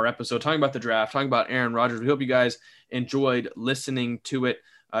up our episode talking about the draft, talking about Aaron Rodgers. We hope you guys enjoyed listening to it.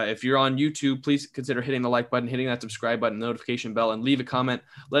 If you're on YouTube, please consider hitting the like button, hitting that subscribe button, notification bell, and leave a comment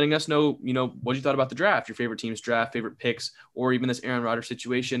letting us know, what you thought about the draft, your favorite team's draft, favorite picks, or even this Aaron Rodgers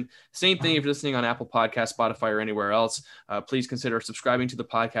situation. Same thing if you're listening on Apple Podcasts, Spotify, or anywhere else. Please consider subscribing to the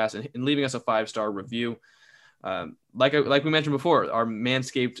podcast and leaving us a 5-star review. Like we mentioned before, our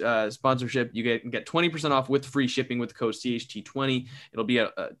Manscaped sponsorship, you get 20% off with free shipping with the code CHT20. It'll be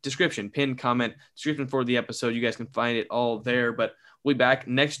a description, pinned comment, description for the episode. You guys can find it all there, but we'll be back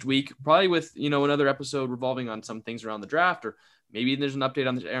next week, probably with, another episode revolving on some things around the draft, or maybe there's an update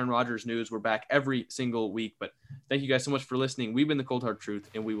on the Aaron Rodgers news. We're back every single week, but thank you guys so much for listening. We've been the Cold Hard Truth,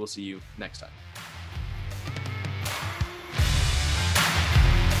 and we will see you next time.